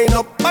 Wind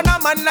up, man a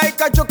man like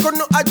a joke,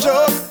 no a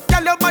joke.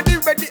 Gal your body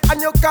ready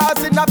and your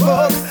cars in a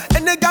book.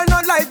 Any gal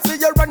no like so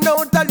you run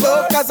out of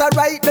luck. Cause I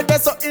ride the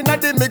so in a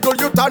the middle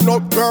turn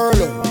up, girl.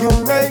 You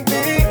make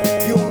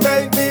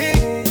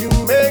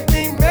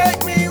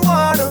me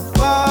wanna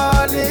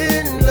fall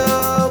in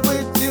love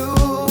with you.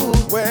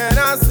 When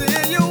I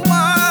see you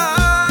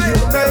wine,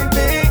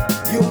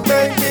 you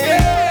make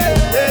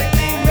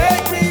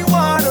me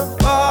wanna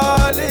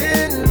fall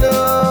in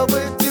love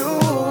with you.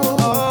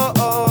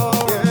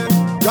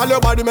 Girl, your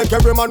body make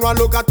every man want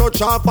look at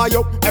touch off for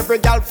you. Every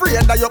girl free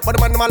and you, but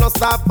the man no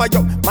stop for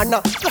you. Man,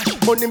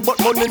 money, but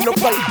money no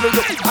fall to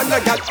you. And the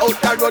girl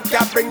out the road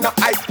can't bring no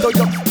ice to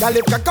you. Girl,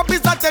 if your cup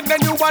is a 10,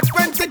 then you want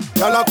 20.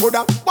 Girl, I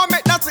coulda want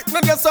make that sick,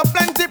 no get so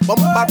plenty.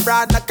 Bumper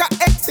brand like a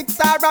X6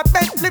 or a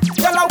Bentley.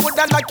 Girl, I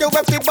woulda like you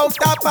if you bout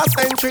half a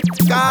century.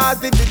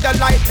 Cause if you the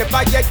light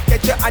never yet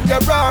get you on your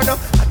run.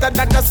 Hotter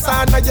than the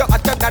sun, you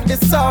hotter than the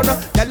sun.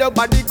 Girl, your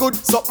body good,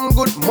 something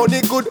good,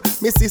 money good.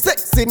 Me see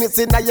sexiness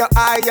in your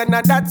eye, and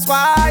that's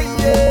why,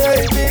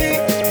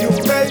 yeah, you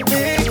make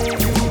me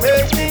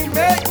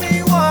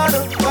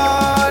wanna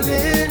fall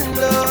in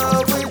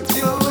love with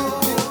you.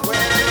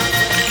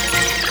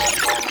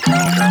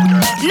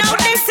 Now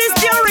this is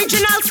the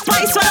original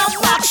spice when I'm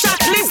back shot,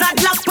 lizard,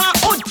 lapper,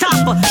 hood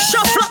top.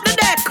 Shuffle up the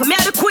deck, me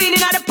are the queen in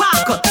the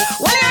park.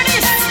 What hear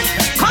this?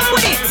 Come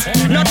with it.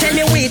 Now tell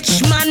me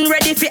which man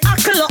ready fi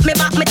hackle up me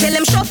back. Me tell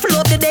him shuffle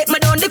up the deck, me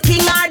done the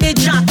king or the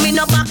jack. Me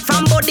no back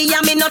from body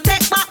and me no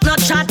take back no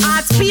chat.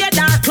 Art spear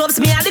dark clubs,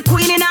 me are the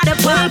queen in the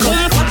park.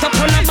 Cut up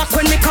on the back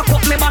when me cock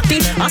up me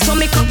body. I saw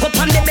me cock up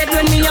on the bed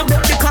when me a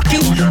broke the cocky.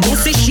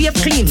 Pussy shape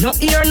clean, no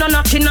ear, no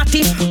naughty.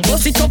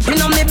 Bust it up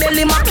in on me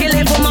belly, macky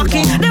level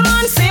macky. The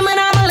man say me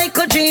I'm a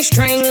little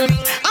G-string.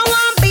 I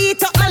want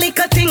beat up my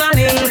little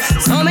ting-a-ling.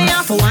 So me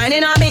have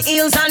whining on me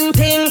heels and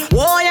ting.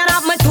 Whoa, you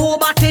have my two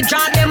body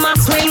jaw, them a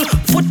swing.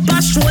 Foot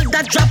pass,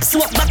 shoulder drop,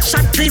 swap back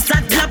shot,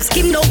 lizard clap.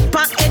 Skin up,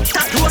 back, head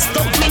tap, roast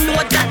up. Me know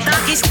that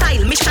doggy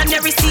style.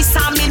 Missionary see,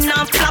 saw me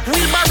now flap.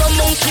 Wheelbarrow,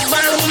 monkey,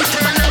 barrow,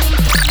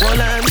 Well,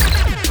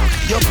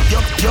 you're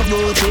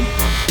beauty.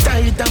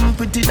 Tight and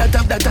pretty, that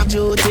have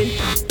duty.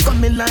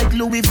 Coming like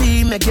Louis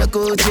V, make your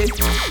coachy.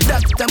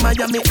 Dr.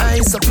 Miami,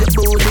 eyes up your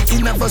body.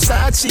 In a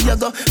Versace, you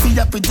go,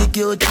 feel pretty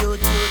cute.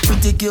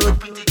 Pretty cute.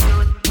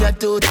 You're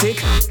too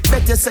thick.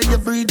 Better say you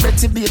breathe,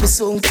 better baby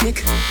so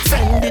kick.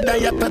 Fendi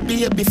diaper,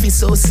 baby feel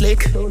so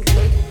slick.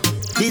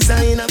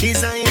 Designer.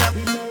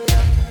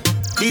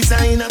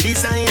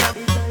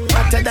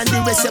 Better than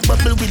the rest, you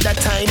bubble with that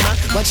timer.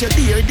 Watch your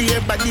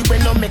dear body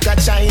when no make a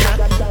China.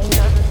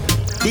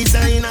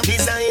 Designer.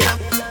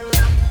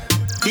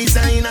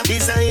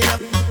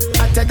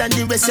 Hotter than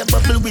the rest, you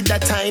bubble with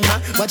that timer.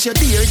 Watch your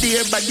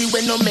dear body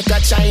when no make a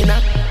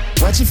China.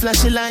 Watch your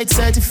flashy light,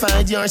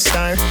 certified your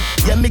star.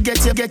 Yeah, me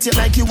get you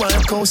like you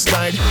are Coast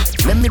Guard.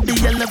 Let me be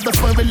your lover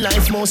for a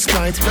life, most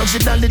part.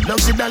 Luxury dolly, you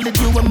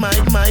are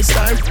my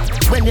star.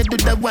 When you do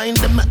the wine,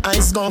 then my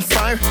eyes gone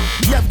far.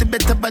 You have the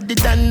better body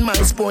than my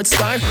sports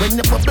car. When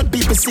you bubble,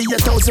 people see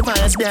 1,000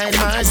 miles behind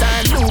Mars.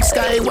 I Luke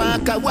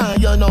Skywalker, want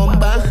your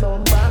number.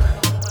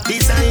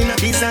 Designer.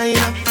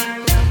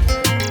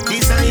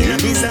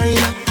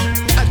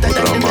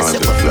 Otra más de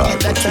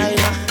flaco,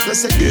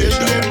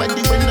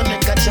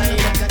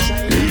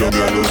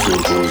 mírame a los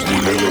ojos,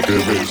 dime lo que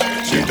ves.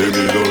 Siente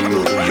mi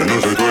dolor, yo no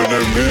soy tu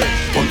enemigo.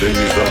 Ponte en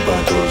mis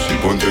zapatos y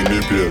ponte en mi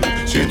piel.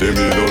 Siente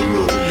mi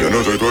dolor, yo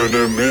no soy tu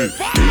enemigo.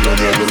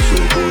 Mírame a los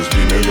ojos,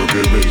 dime lo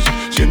que ves.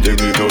 Siente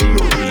mi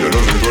dolor, yo no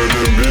soy tu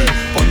enemigo.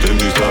 Ponte en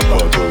mis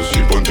zapatos y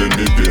ponte en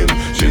mi piel.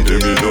 Siente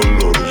mi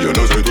dolor, yo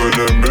no soy tu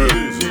enemigo.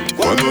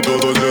 Cuando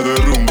todo se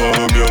derrumba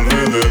a mi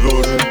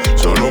alrededor,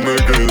 solo me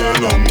queda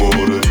el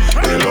amor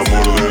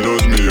de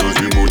los míos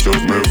y muchos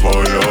me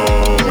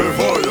fallan.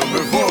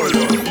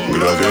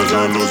 Gracias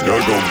a los que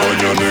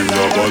acompañan en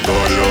la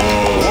batalla.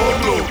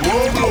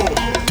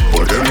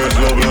 Porque me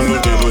sobran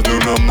los dedos de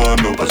una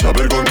mano para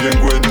saber con quién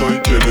cuento y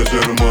quién es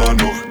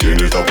hermano.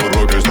 Quién está por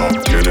lo que está,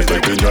 quién está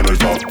y quién ya no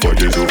está. Por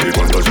quién sufrí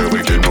cuando se fue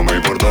y quién no me ha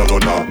importado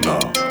nada.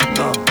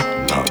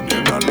 Ni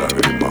una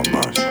lágrima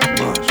más.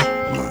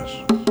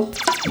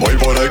 Voy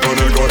por ahí con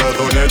el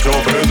corazón hecho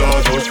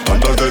pedazos.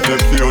 Tantas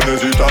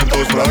decepciones y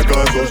tantos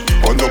fracasos.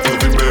 Cuando por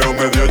fin veo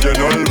medio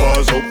lleno el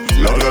vaso,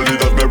 la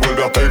realidad me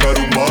vuelve a pegar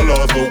un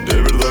balazo.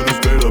 De verdad no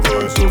esperaba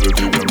eso de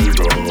ti, mi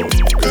amiga,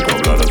 que no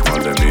hablaras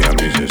mal de mí a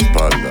mis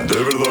espaldas. De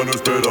verdad no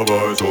esperaba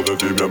eso de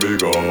ti, mi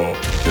amiga,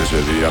 que ese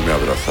día me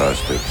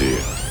abrazaste,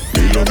 tía.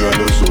 Mírame a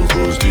los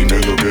ojos, dime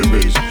lo que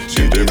ves.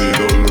 Siente mi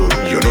dolor,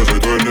 yo no soy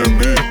tu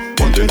enemigo.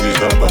 Ponte en mis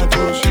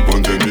zapatos y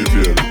ponte en mi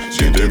piel.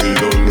 Siente mi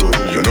dolor,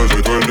 yo no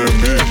soy tu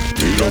enemigo.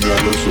 Mírame a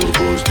los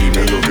ojos,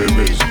 dime lo que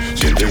ves.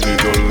 Siente mi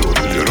dolor,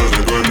 yo no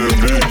soy tu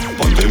enemigo.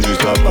 Ponte en mis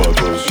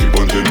zapatos y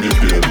ponte en mi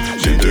piel.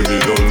 Siente mi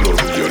dolor,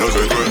 yo no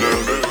soy tu enemigo.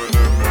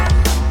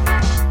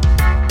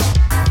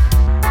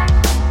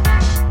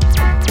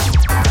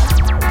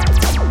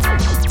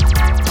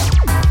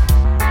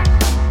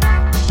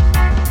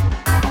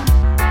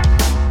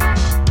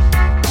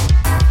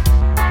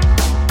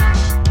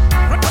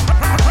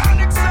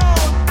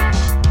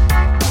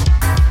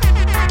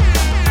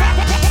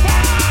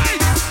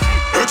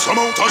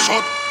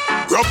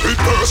 Grab it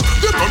first,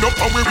 they run up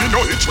and we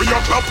know it, we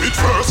a clap it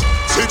first.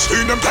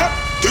 16 them dead,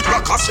 The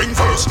cracker sing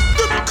first.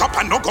 The make up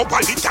and no go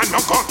while it can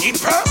no go in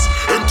first.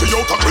 Empty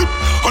out a clip,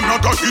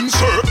 another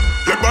insert.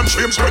 LeBron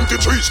James 23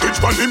 stitch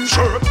on him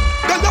shirt.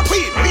 Then the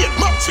queen made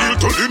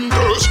Maxfield to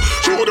Linders.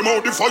 Show them how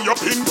the fire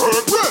pin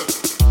work. Well,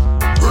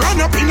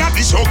 run up in a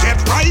this, so get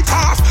right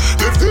off.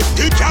 The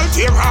 50 cal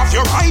tear off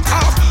your right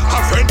half. A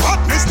friend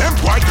partners them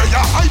while they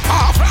are hype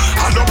off.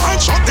 And up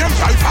and shot them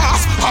life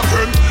off. A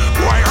friend,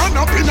 boy run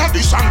up in a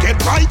this and get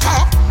right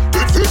off.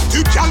 The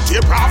 50 cal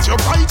tear off your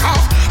right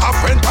half. A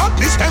friend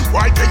partners them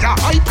while they are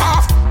hype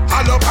off.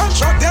 And up and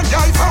shot them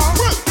life off.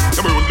 Well,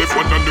 never run left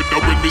one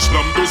another when me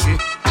slam dozen.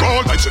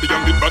 Call like say the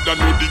young did bad and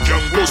know the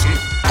gang wasn't.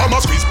 I'm a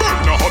squeeze burn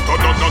no hotter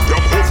than a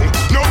damn oven.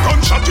 No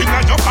gunshot in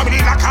your family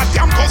like a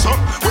damn cousin.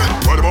 Well,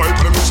 why the boy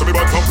put them look so me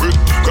bad from quit.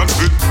 Can't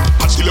split,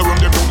 and still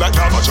around them down like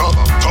lava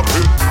chava. Top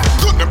hill,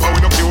 gun them power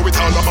we no care with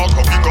all about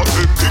how we got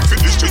them. Think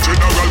finish the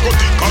general, go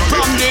think on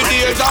from the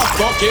days of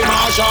fucking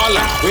Marshall,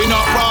 we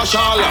not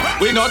partial.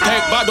 We not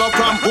take bad up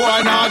from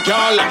boy nor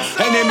girl.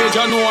 Enemies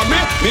you know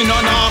me no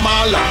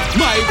normal.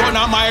 My gun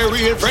and my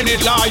real friend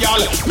is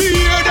loyal. Me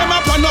hear them a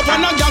plan up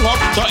and a gang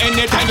up. So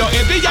anytime you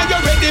heavy and you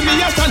ready,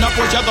 me a stand up.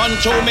 Put your gun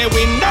through me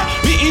window.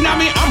 Me inna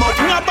me ammo.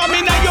 Up a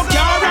me now you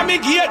car and me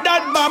get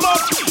that bomb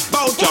up.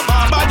 Bout your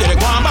bomb bad, you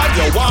go bad,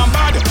 you want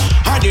bad.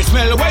 And the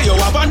smell where you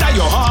have under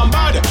your arm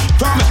bad.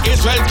 From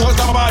Israel to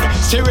Zabad,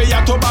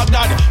 Syria to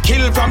Baghdad.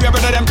 Kill from your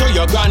brother them to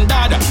your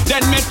granddad.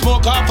 Then me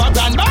smoke off a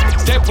grandbad.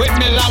 Step with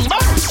me long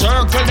back.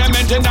 Circle them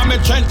and then me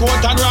trench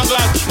coat and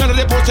raglan. None of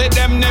the pussy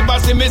them never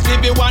see me see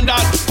me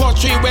wonders. But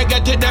three we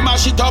get it them a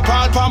shit up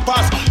all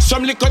pampas.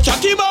 Some little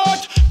chatty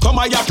bout. Come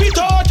a yap it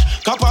out.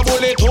 Cap a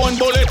bullet, one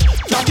bullet.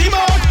 Flat him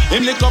out.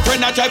 Him little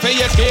friend a try for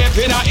escape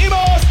in a him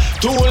out.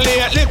 Too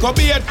late, little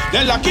beard,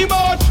 then lock him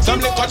out. Some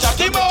little chat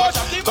him out.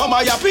 Come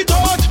a yap it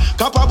out.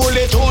 Cap a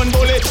bullet, one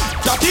bullet.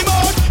 Flat him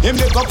out. Him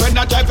little friend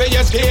a try for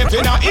escape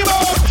in a him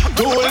out.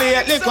 Too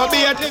late, little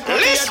beard.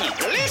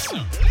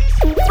 Listen.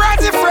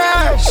 Pretty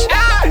fresh,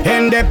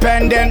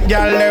 independent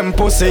girl, them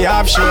pussy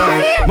have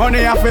sure.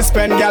 Money have to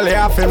spend, girl, you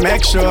have to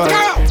make sure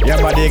your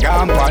body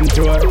gone on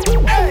tour.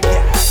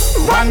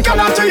 One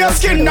color to your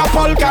skin, a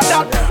polka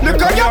dot. Look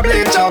how you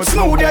bleach out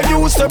smooth, you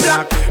used to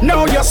black.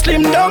 Now you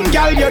slim down,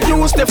 girl, you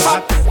used to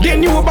fat. The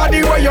new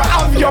body where you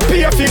have, you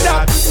pay for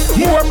that.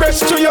 More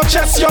breasts to your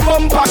chest, your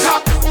bumper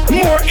cock.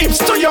 More hips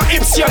to your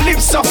hips, your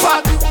lips so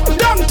fat.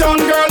 Downtown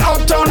girl,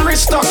 uptown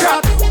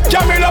aristocrat.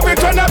 Can me love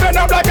it when I bend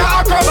up like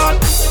an acrobat.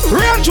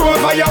 Range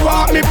Rover, you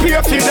want me pay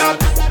for that.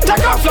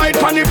 Take a flight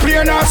on the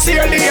plane or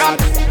sail the yacht.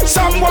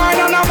 Some wine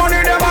and the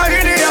money, them a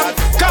idiot.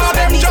 Cause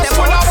them just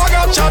full of a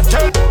got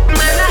chat.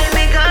 Man, I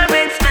me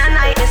garments, man,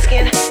 I the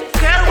skin.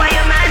 Girl, why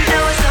you man do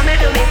so me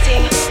do me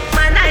thing?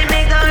 Man, I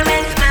me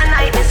garments, man,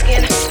 I the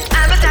skin.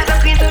 I'm a type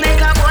of queen to make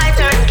a boy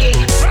turn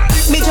king.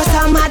 Me just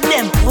a mad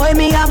them, boy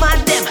me a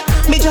mad them.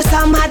 Me just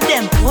a mad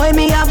them, boy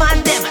me a mad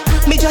them.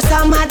 Me just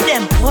a mad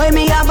them, boy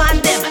me a mad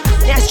them.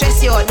 Yeah,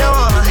 stress you no.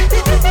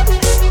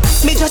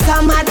 Me just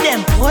a mad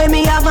them, boy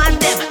me a mad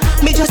them.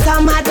 Me just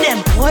a mad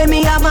them, boy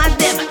me a mad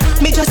them.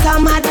 Me just a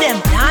mad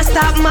them, can't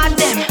stop mad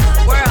them.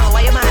 World,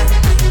 why you mad?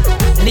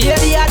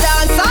 Lady a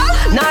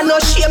dancer, nah no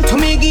shame to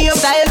me game.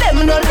 Style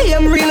them no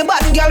lame, real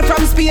bad girl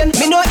from Spain.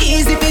 Me no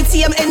easy fit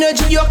same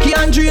energy you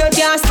can't drain.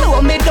 Can't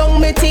slow me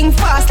down, me think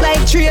fast like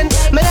train.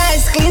 Me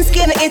nice clean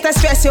skin, it a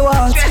stress you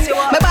out.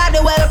 My body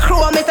well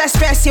chrome, it a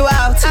stress you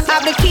out.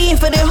 Have the key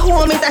for the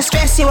home, it a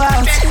stress you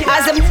out.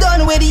 As I'm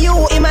done with you,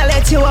 I'ma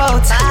let you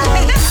out.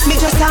 Me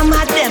just a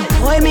mad them,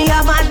 boy me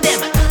a mad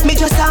them. Me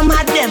just a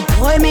mad them,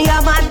 boy me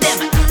a mad them.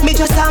 Me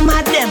just a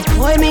mad them,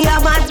 boy me a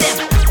mad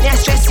them. Yeah,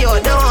 stress you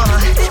down.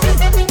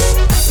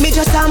 Me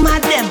just a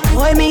mad them,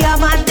 boy me a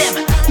mad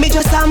them. Me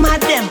just a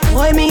mad them,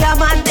 boy me a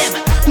mad them.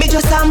 Me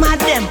just a mad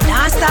them,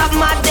 can't stop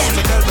mad them.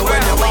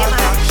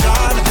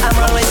 I'm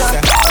always on.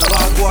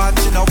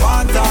 She no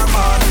want her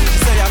man. She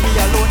say I'm me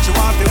alone, she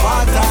want me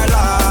want her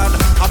land.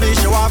 I mean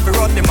she want me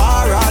run the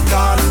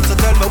marathon. So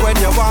tell me when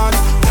you want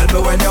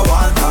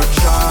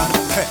action.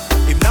 Hey,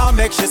 him now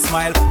make she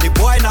smile. The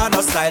boy now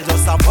no style,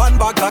 just a one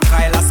bag of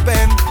Kyle I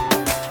spend.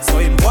 So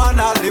him one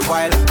all the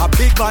while. A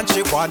big man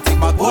she want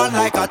him a go on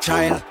like a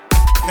child.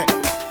 Hey,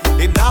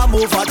 him now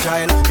move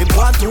agile. Him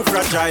want too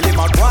fragile. Him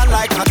a go on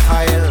like a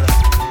tile.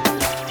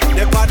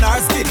 They on her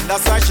skin,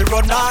 that's why she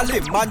run all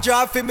him. Man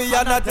draw for me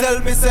and I tell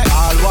me say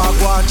all walk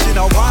one, she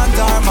no want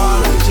her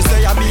man. She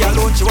say I'm me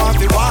alone, she want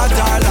me want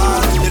her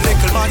land. The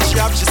little man she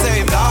have, she say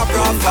him not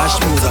from fast.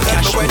 So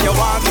tell me when you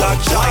want that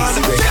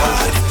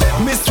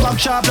shine. Miss Swap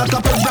Sharp like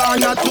a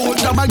brown a toot.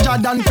 Double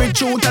Jordan fit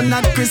shoot and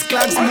not Chris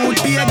Clark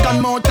smooth. Be a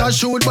gun motor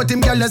shoot, but him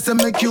girl say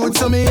me cute,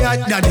 so me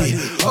hot daddy.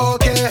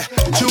 Okay,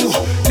 true.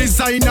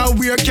 Designer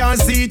wear can't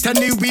see it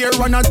anywhere.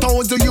 Run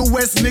 1,000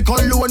 US, me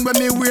cologne when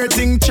me wear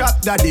thing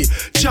chop daddy.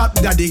 Chop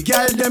daddy,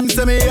 girl them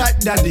say me hot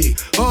daddy.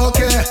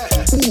 Okay,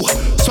 ooh,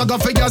 swagger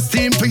for your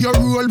steam, for your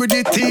role with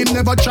the team.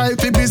 Never try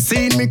to be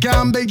seen, me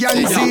can't be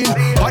unseen.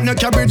 But no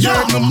carry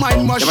dirt, no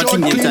mind wash out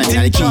clean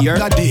thing chop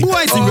daddy. Who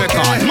is the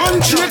record?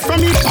 Man straight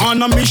from me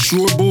born and me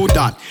sure about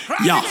that.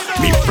 Yeah,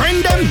 me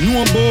friend them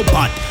know about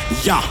bad.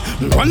 Yeah,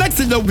 one like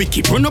see the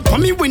wiki run up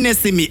on me when they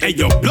see me. Hey,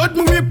 your blood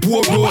me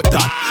report about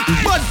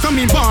that. Bad from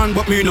me born,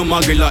 but me no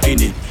magilla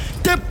in it.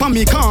 Step on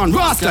me can,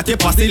 rascal step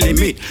past the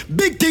limit.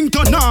 Big thing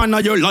turn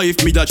on your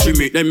life, me that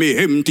trimit. Then me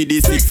empty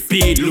the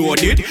 6-speed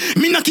loaded.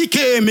 Me na kick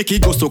make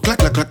it go so clack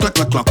clack clack clack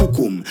clack clack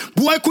hukum.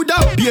 Boy could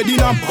have paid in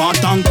a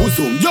bat and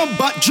bosom. Your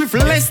bat drift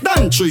less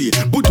than 3.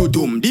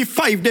 Butudum, the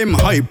 5 them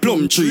high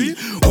plum tree.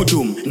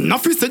 Hudum,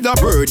 Nafi said a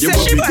bird, you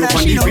go pick up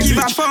on the village.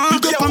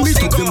 Pick up on me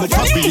to them up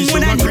a village.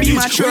 When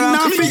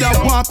Nafi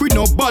that walk with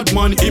no bad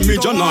man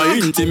image and I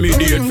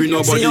intimidate for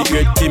nobody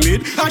get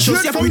timid. I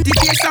just your pretty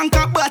face and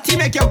cock body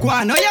make you go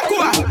on.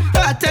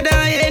 Hotter than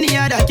any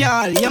other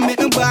girl. You make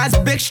me boss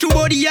bitch to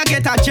body, you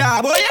get a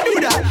job. Oh, you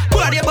do that.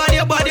 Body.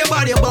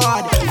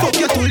 Fuck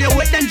you till you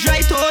wet and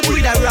dry out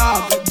with a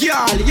rag.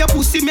 Girl, your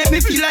pussy make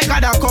me feel like I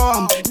da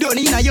come. Don't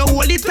inna you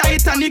hold it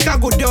tight and it can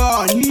go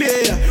down.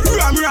 Me,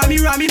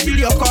 ram till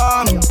you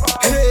come.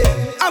 Hey,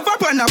 I've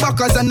up on the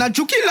backers and a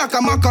juky like a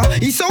maca.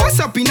 It's so what's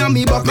up inna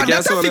me baka,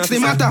 that a fix the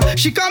matter.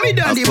 She call me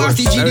down the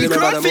bossy G, the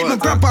crowd fit me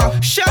proper.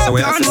 Sharp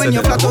down when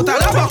you flat out, I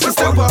love up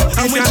stop up.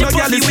 And when she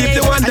pussy wet,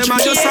 the one them I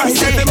just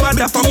every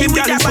motherfucking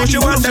girl is what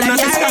you want them not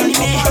to stand.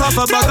 Half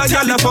a bag of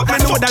girl fuck me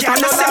know that I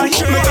no lie.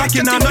 Me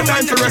talking on no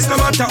time for rest no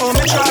matter how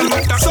me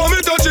try. So me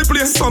touch the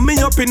place, so me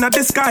up in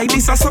the sky.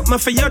 This is something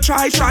for you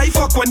try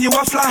fuck when you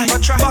a fly.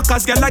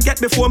 Backers girl I get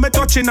before me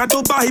touch in a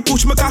Dubai.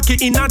 Push me cocky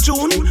in a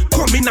June,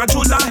 come in a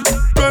July.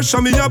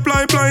 Pressure me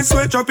apply,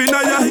 sweat drop in a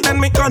eye. And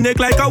me connect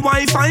like a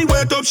Wi-Fi.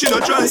 Wait up she no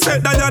try.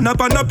 Set Diana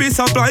up on a piece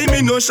of fly.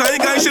 Me no shy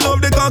guy, she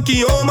love the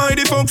cocky. Oh my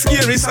the fuck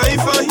scary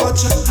sci-fi.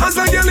 As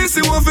a girl is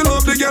the one feel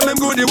love the girl them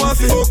good the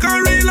waffy. Fuck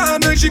her real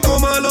and make she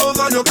come all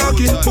over your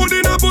cocky. Put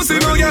in a pussy,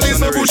 no girl is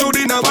no push out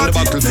in a body.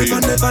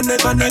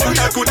 Never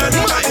I couldn't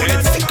do my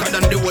head sicker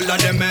than the whole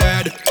of them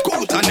head.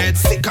 Coat and head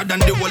sicker than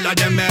the whole of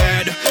them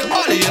head.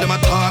 All you hear them a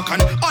talk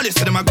and all you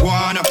see them a go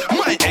on.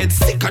 My head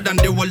sicker than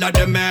the whole of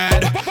them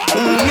head.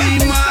 Me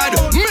mad,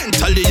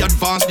 mentally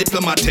advanced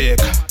diplomatic.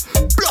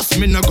 Plus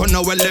me no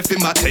gonna well left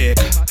in my take.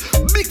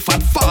 Big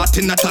fat fart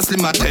in a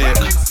slimatic.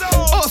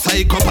 Oh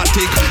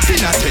psychopathic,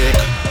 fanatic.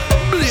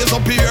 Blaze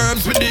up your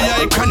herbs with the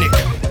iconic.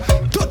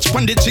 Touch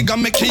on the trigger,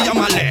 make you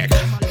my leg.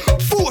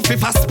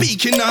 4-5 I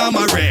speak in a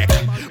wreck.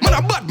 Man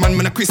a bad man,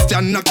 man a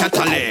Christian, no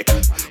Catholic.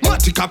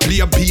 Matica play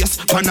a bass,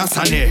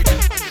 Panasonic.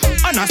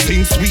 And I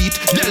sing sweet,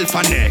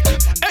 Delphanic.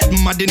 Head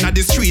mad inna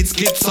the streets,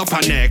 clips up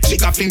her neck.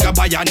 Chica finger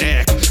by your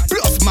neck.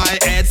 Plus my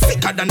head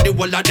sicker than the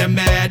whole of them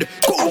head.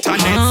 Coat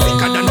and head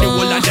sicker than the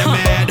whole of them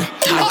head.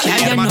 All you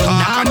hear them a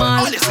talk and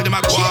all you see them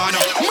a go on.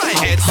 My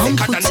head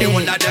sicker than the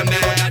whole of them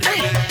head.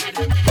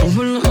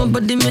 Roll up my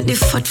body, make the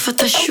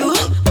fat a show.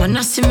 Man,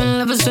 I see my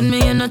levels when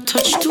me and I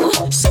touch too.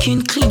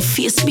 Skin clean,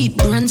 face beat,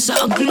 brands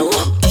are glow.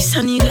 This a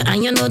nigga,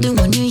 and you know the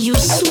one you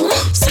use so.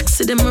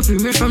 Sexy them up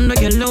me from the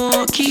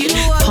yellow key.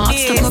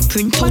 Parts that I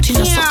print out in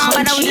a sock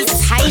and cheese.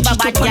 Catch it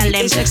up on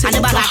the sex and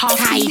the half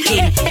tight.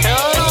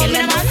 Kill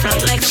them up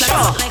front like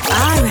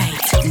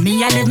alright,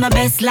 me I live my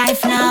best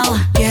life now.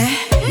 Yeah.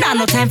 Now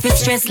no time for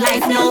stress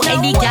life now.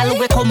 Any gal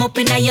will come up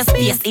in your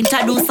space.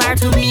 Introduce her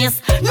to me.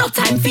 No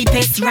time for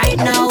pets right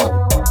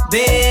now.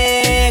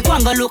 Big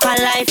one go look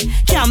alive.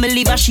 Can't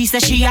believe her, she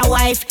said she a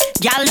wife.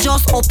 Gal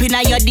just up in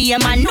your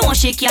DM and know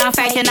she can't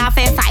fight in a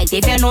fair fight.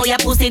 If you know your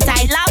pussy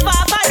tight, laugh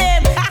off of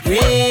them.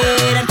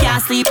 Red, them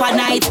can't sleep at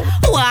night.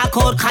 Walk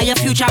out cause your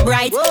future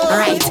bright.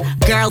 Right,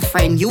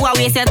 girlfriend, you a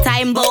waste your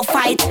time, go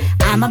fight.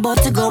 I'm about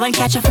to go and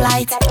catch a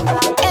flight.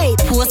 Hey,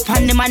 post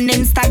on them on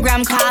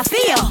Instagram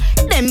coffee.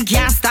 Them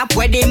can't stop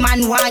where they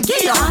man want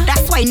get you.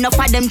 That's why enough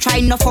of them try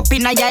enough up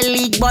in your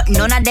league. But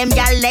none of them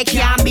gal like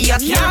can't be you,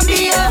 can't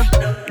be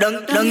you.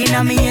 Long in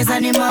a me ears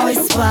and him a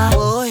whisper.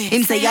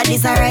 Him say you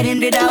this alright, him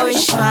did a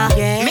wish for.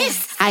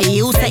 Miss, I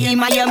used to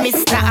him a your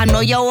mister. I know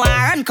you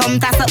are and come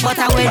toss up but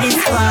I wear this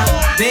for.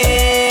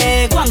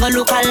 Big one go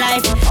look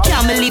alive.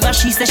 Can't believe her,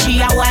 she say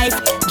she a wife.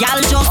 Gal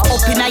just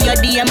up in your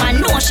DM and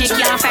know she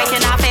can't fight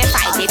in a fair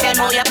fight. If you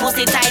know your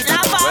pussy tight,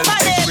 laugh off of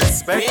them.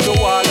 Respect the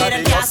wall of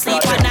the can't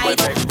sleep at night.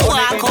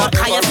 Walk out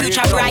cause your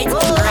future bright.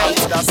 Right,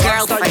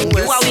 girlfriend,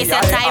 you a waste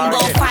your time, go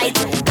fight.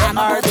 I'm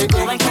about to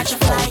go and catch a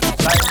flight.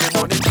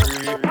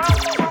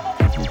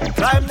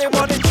 Climb the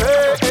money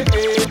tree.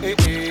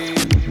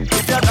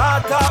 If you're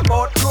not talk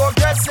about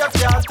progress, you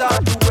can't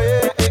talk the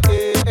way.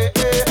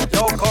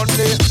 Yo,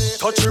 Conley,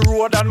 touch the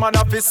road and man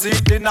up his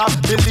seat dinner.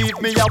 Believe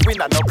me, a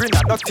winner, no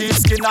grinner, no teeth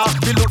skinner.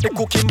 We look the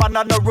cookie man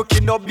and no rookie,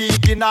 no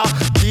beginner.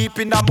 Deep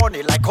in the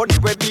money like honey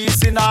we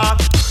bees in her.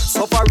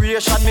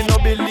 Separation, me no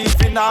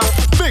believe in her.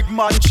 Big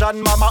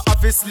mansion, mama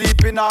have to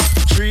sleep in her.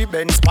 3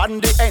 Benz, span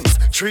the ends,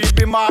 3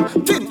 bimmer.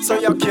 Thin so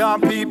you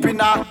can't peep in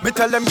her. Me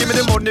tell them give me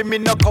the money, me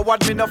no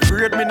coward, me no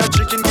afraid, me no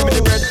chicken. Give me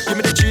the bread, give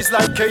me the cheese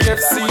like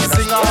KFC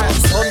singer.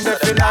 Sunday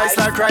feel nice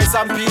like rice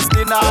and peas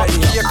dinner.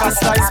 Here a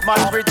slice, man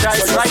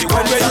rejoice. Right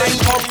when we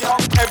link up,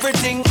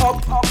 everything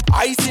up.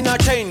 Ice in a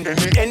chain,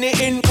 any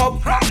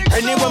income.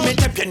 Anywhere me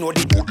tap, you know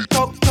the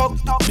talk.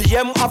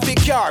 BM off the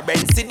car,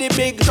 Ben see the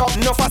big top.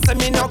 No faster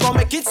me no go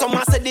make it Some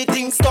say the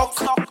thing stuck.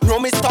 No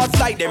me start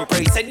like them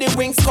pray, said the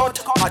wings cut.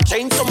 I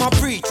change some I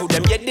preach through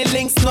them, yet the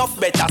links enough.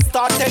 Better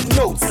start take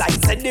notes, like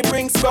said the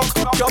brings back.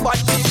 Your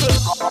bad people,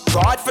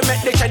 God for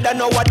make the cheddar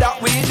know what that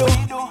we do.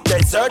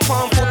 Desert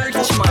farm food,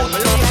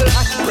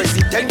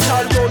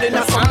 presidential rolling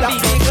a some black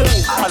people.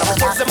 All of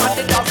them at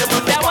the top,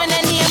 that one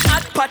a name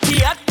hot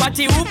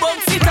party, who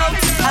bunks it out?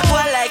 I go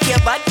like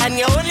your bad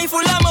and you only full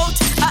of mouth.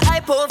 I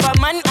hype over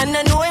man and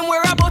I know him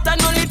where about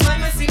and only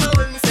time I see my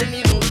when me send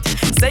him out.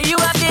 Say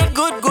you have the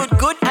good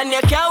and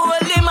you can't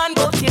hold him and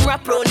but him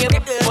wrap round you.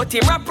 But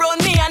him wrap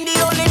round me and the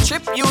only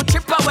trip you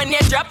trip when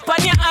you drop on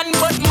your hand.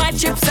 But my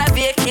trip's a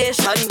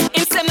vacation.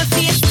 Him say me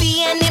face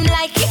and him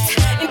like it.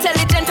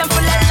 Intelligent and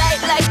full of light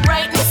like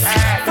brightness.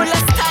 Full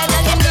of style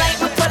and him like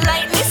with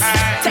politeness.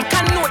 Take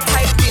a note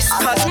type this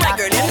cause my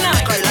girl them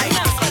not go like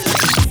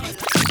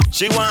this.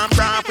 She want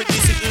bra pretty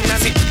sitting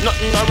and it.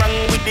 Nothing no wrong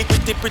with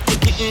the pretty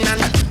kitten and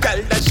girl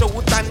that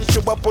shout and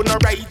show up on the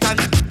right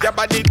hand. Your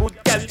body good,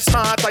 girl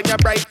smart and you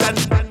bright and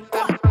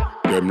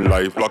them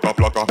life flocka,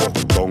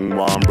 tongue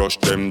one brush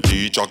them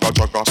teeth chaka.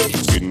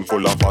 Skin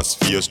full of fast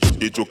face,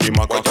 chucky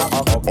maka.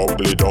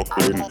 Ugly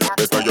duckling,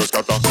 better you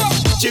scatter.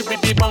 She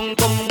with the bong,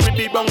 come with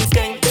the bong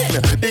skank.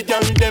 The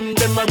girl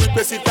them a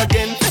request it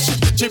again.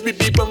 She with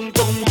the bong,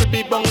 come with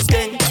the bong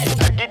skank.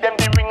 Give them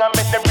the ring and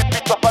make them rip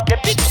it up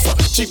again.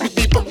 She with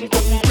the bong,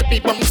 come with the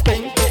bong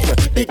skank.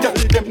 The girl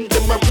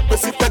them a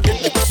request it again.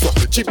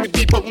 She with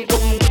the bong,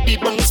 come with the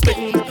bong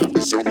skank.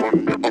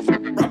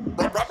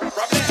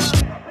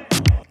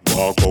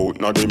 Walk out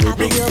now the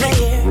middle.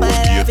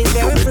 Rotate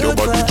to make your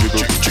body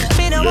jiggle.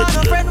 Me no want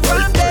no friend from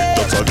them.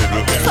 That's a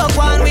little. So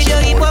go on with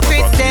your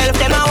hypocrite self.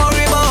 Them a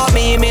worry about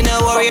me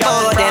no worry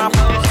about them.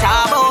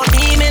 Talk about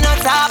me no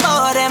talk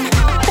about them.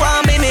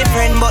 Want be me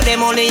friend but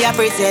them only a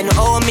pretend.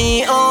 Oh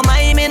me, oh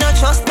my, me no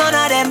trust none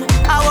of them.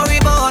 I worry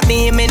about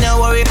me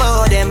no worry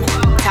about them.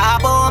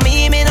 Talk about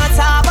me no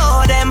talk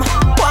about them.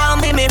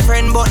 Want be me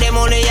friend but them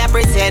only a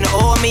pretend.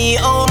 Oh me,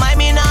 oh my,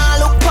 me nah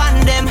look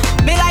on them.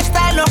 Me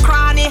lifestyle no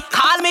cranny.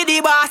 Call me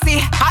the bossy,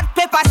 hot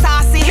pepper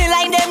saucy. Me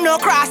like them no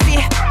crossy.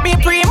 Me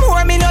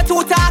pre-more, me no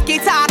too talky.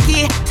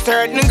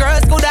 Certain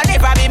girls coulda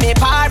never be me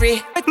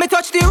party. Me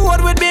touch the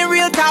road with me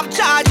real top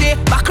chargy.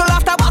 Buckle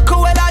after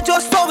buckle, well I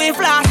just so we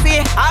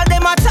flossy. All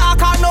them a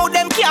talk, I know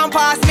them can't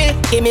pass me.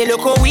 Give me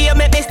look away,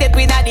 make me step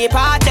in at the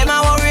part. Them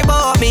a worry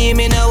about me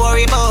no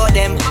worry about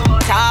them.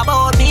 Talk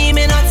about me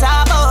no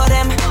talk about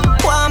them.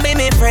 Want be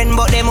me friend,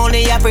 but them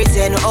only a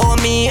pretend. Oh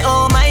me,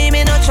 oh my,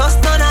 me no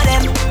trust none of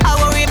them. I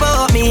worry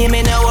about me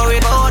no worry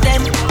about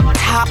them.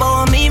 Talk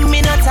about me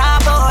no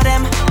talk about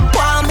them.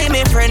 Want be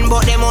me friend,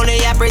 but them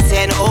only a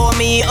pretend. Oh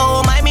me,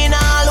 oh my.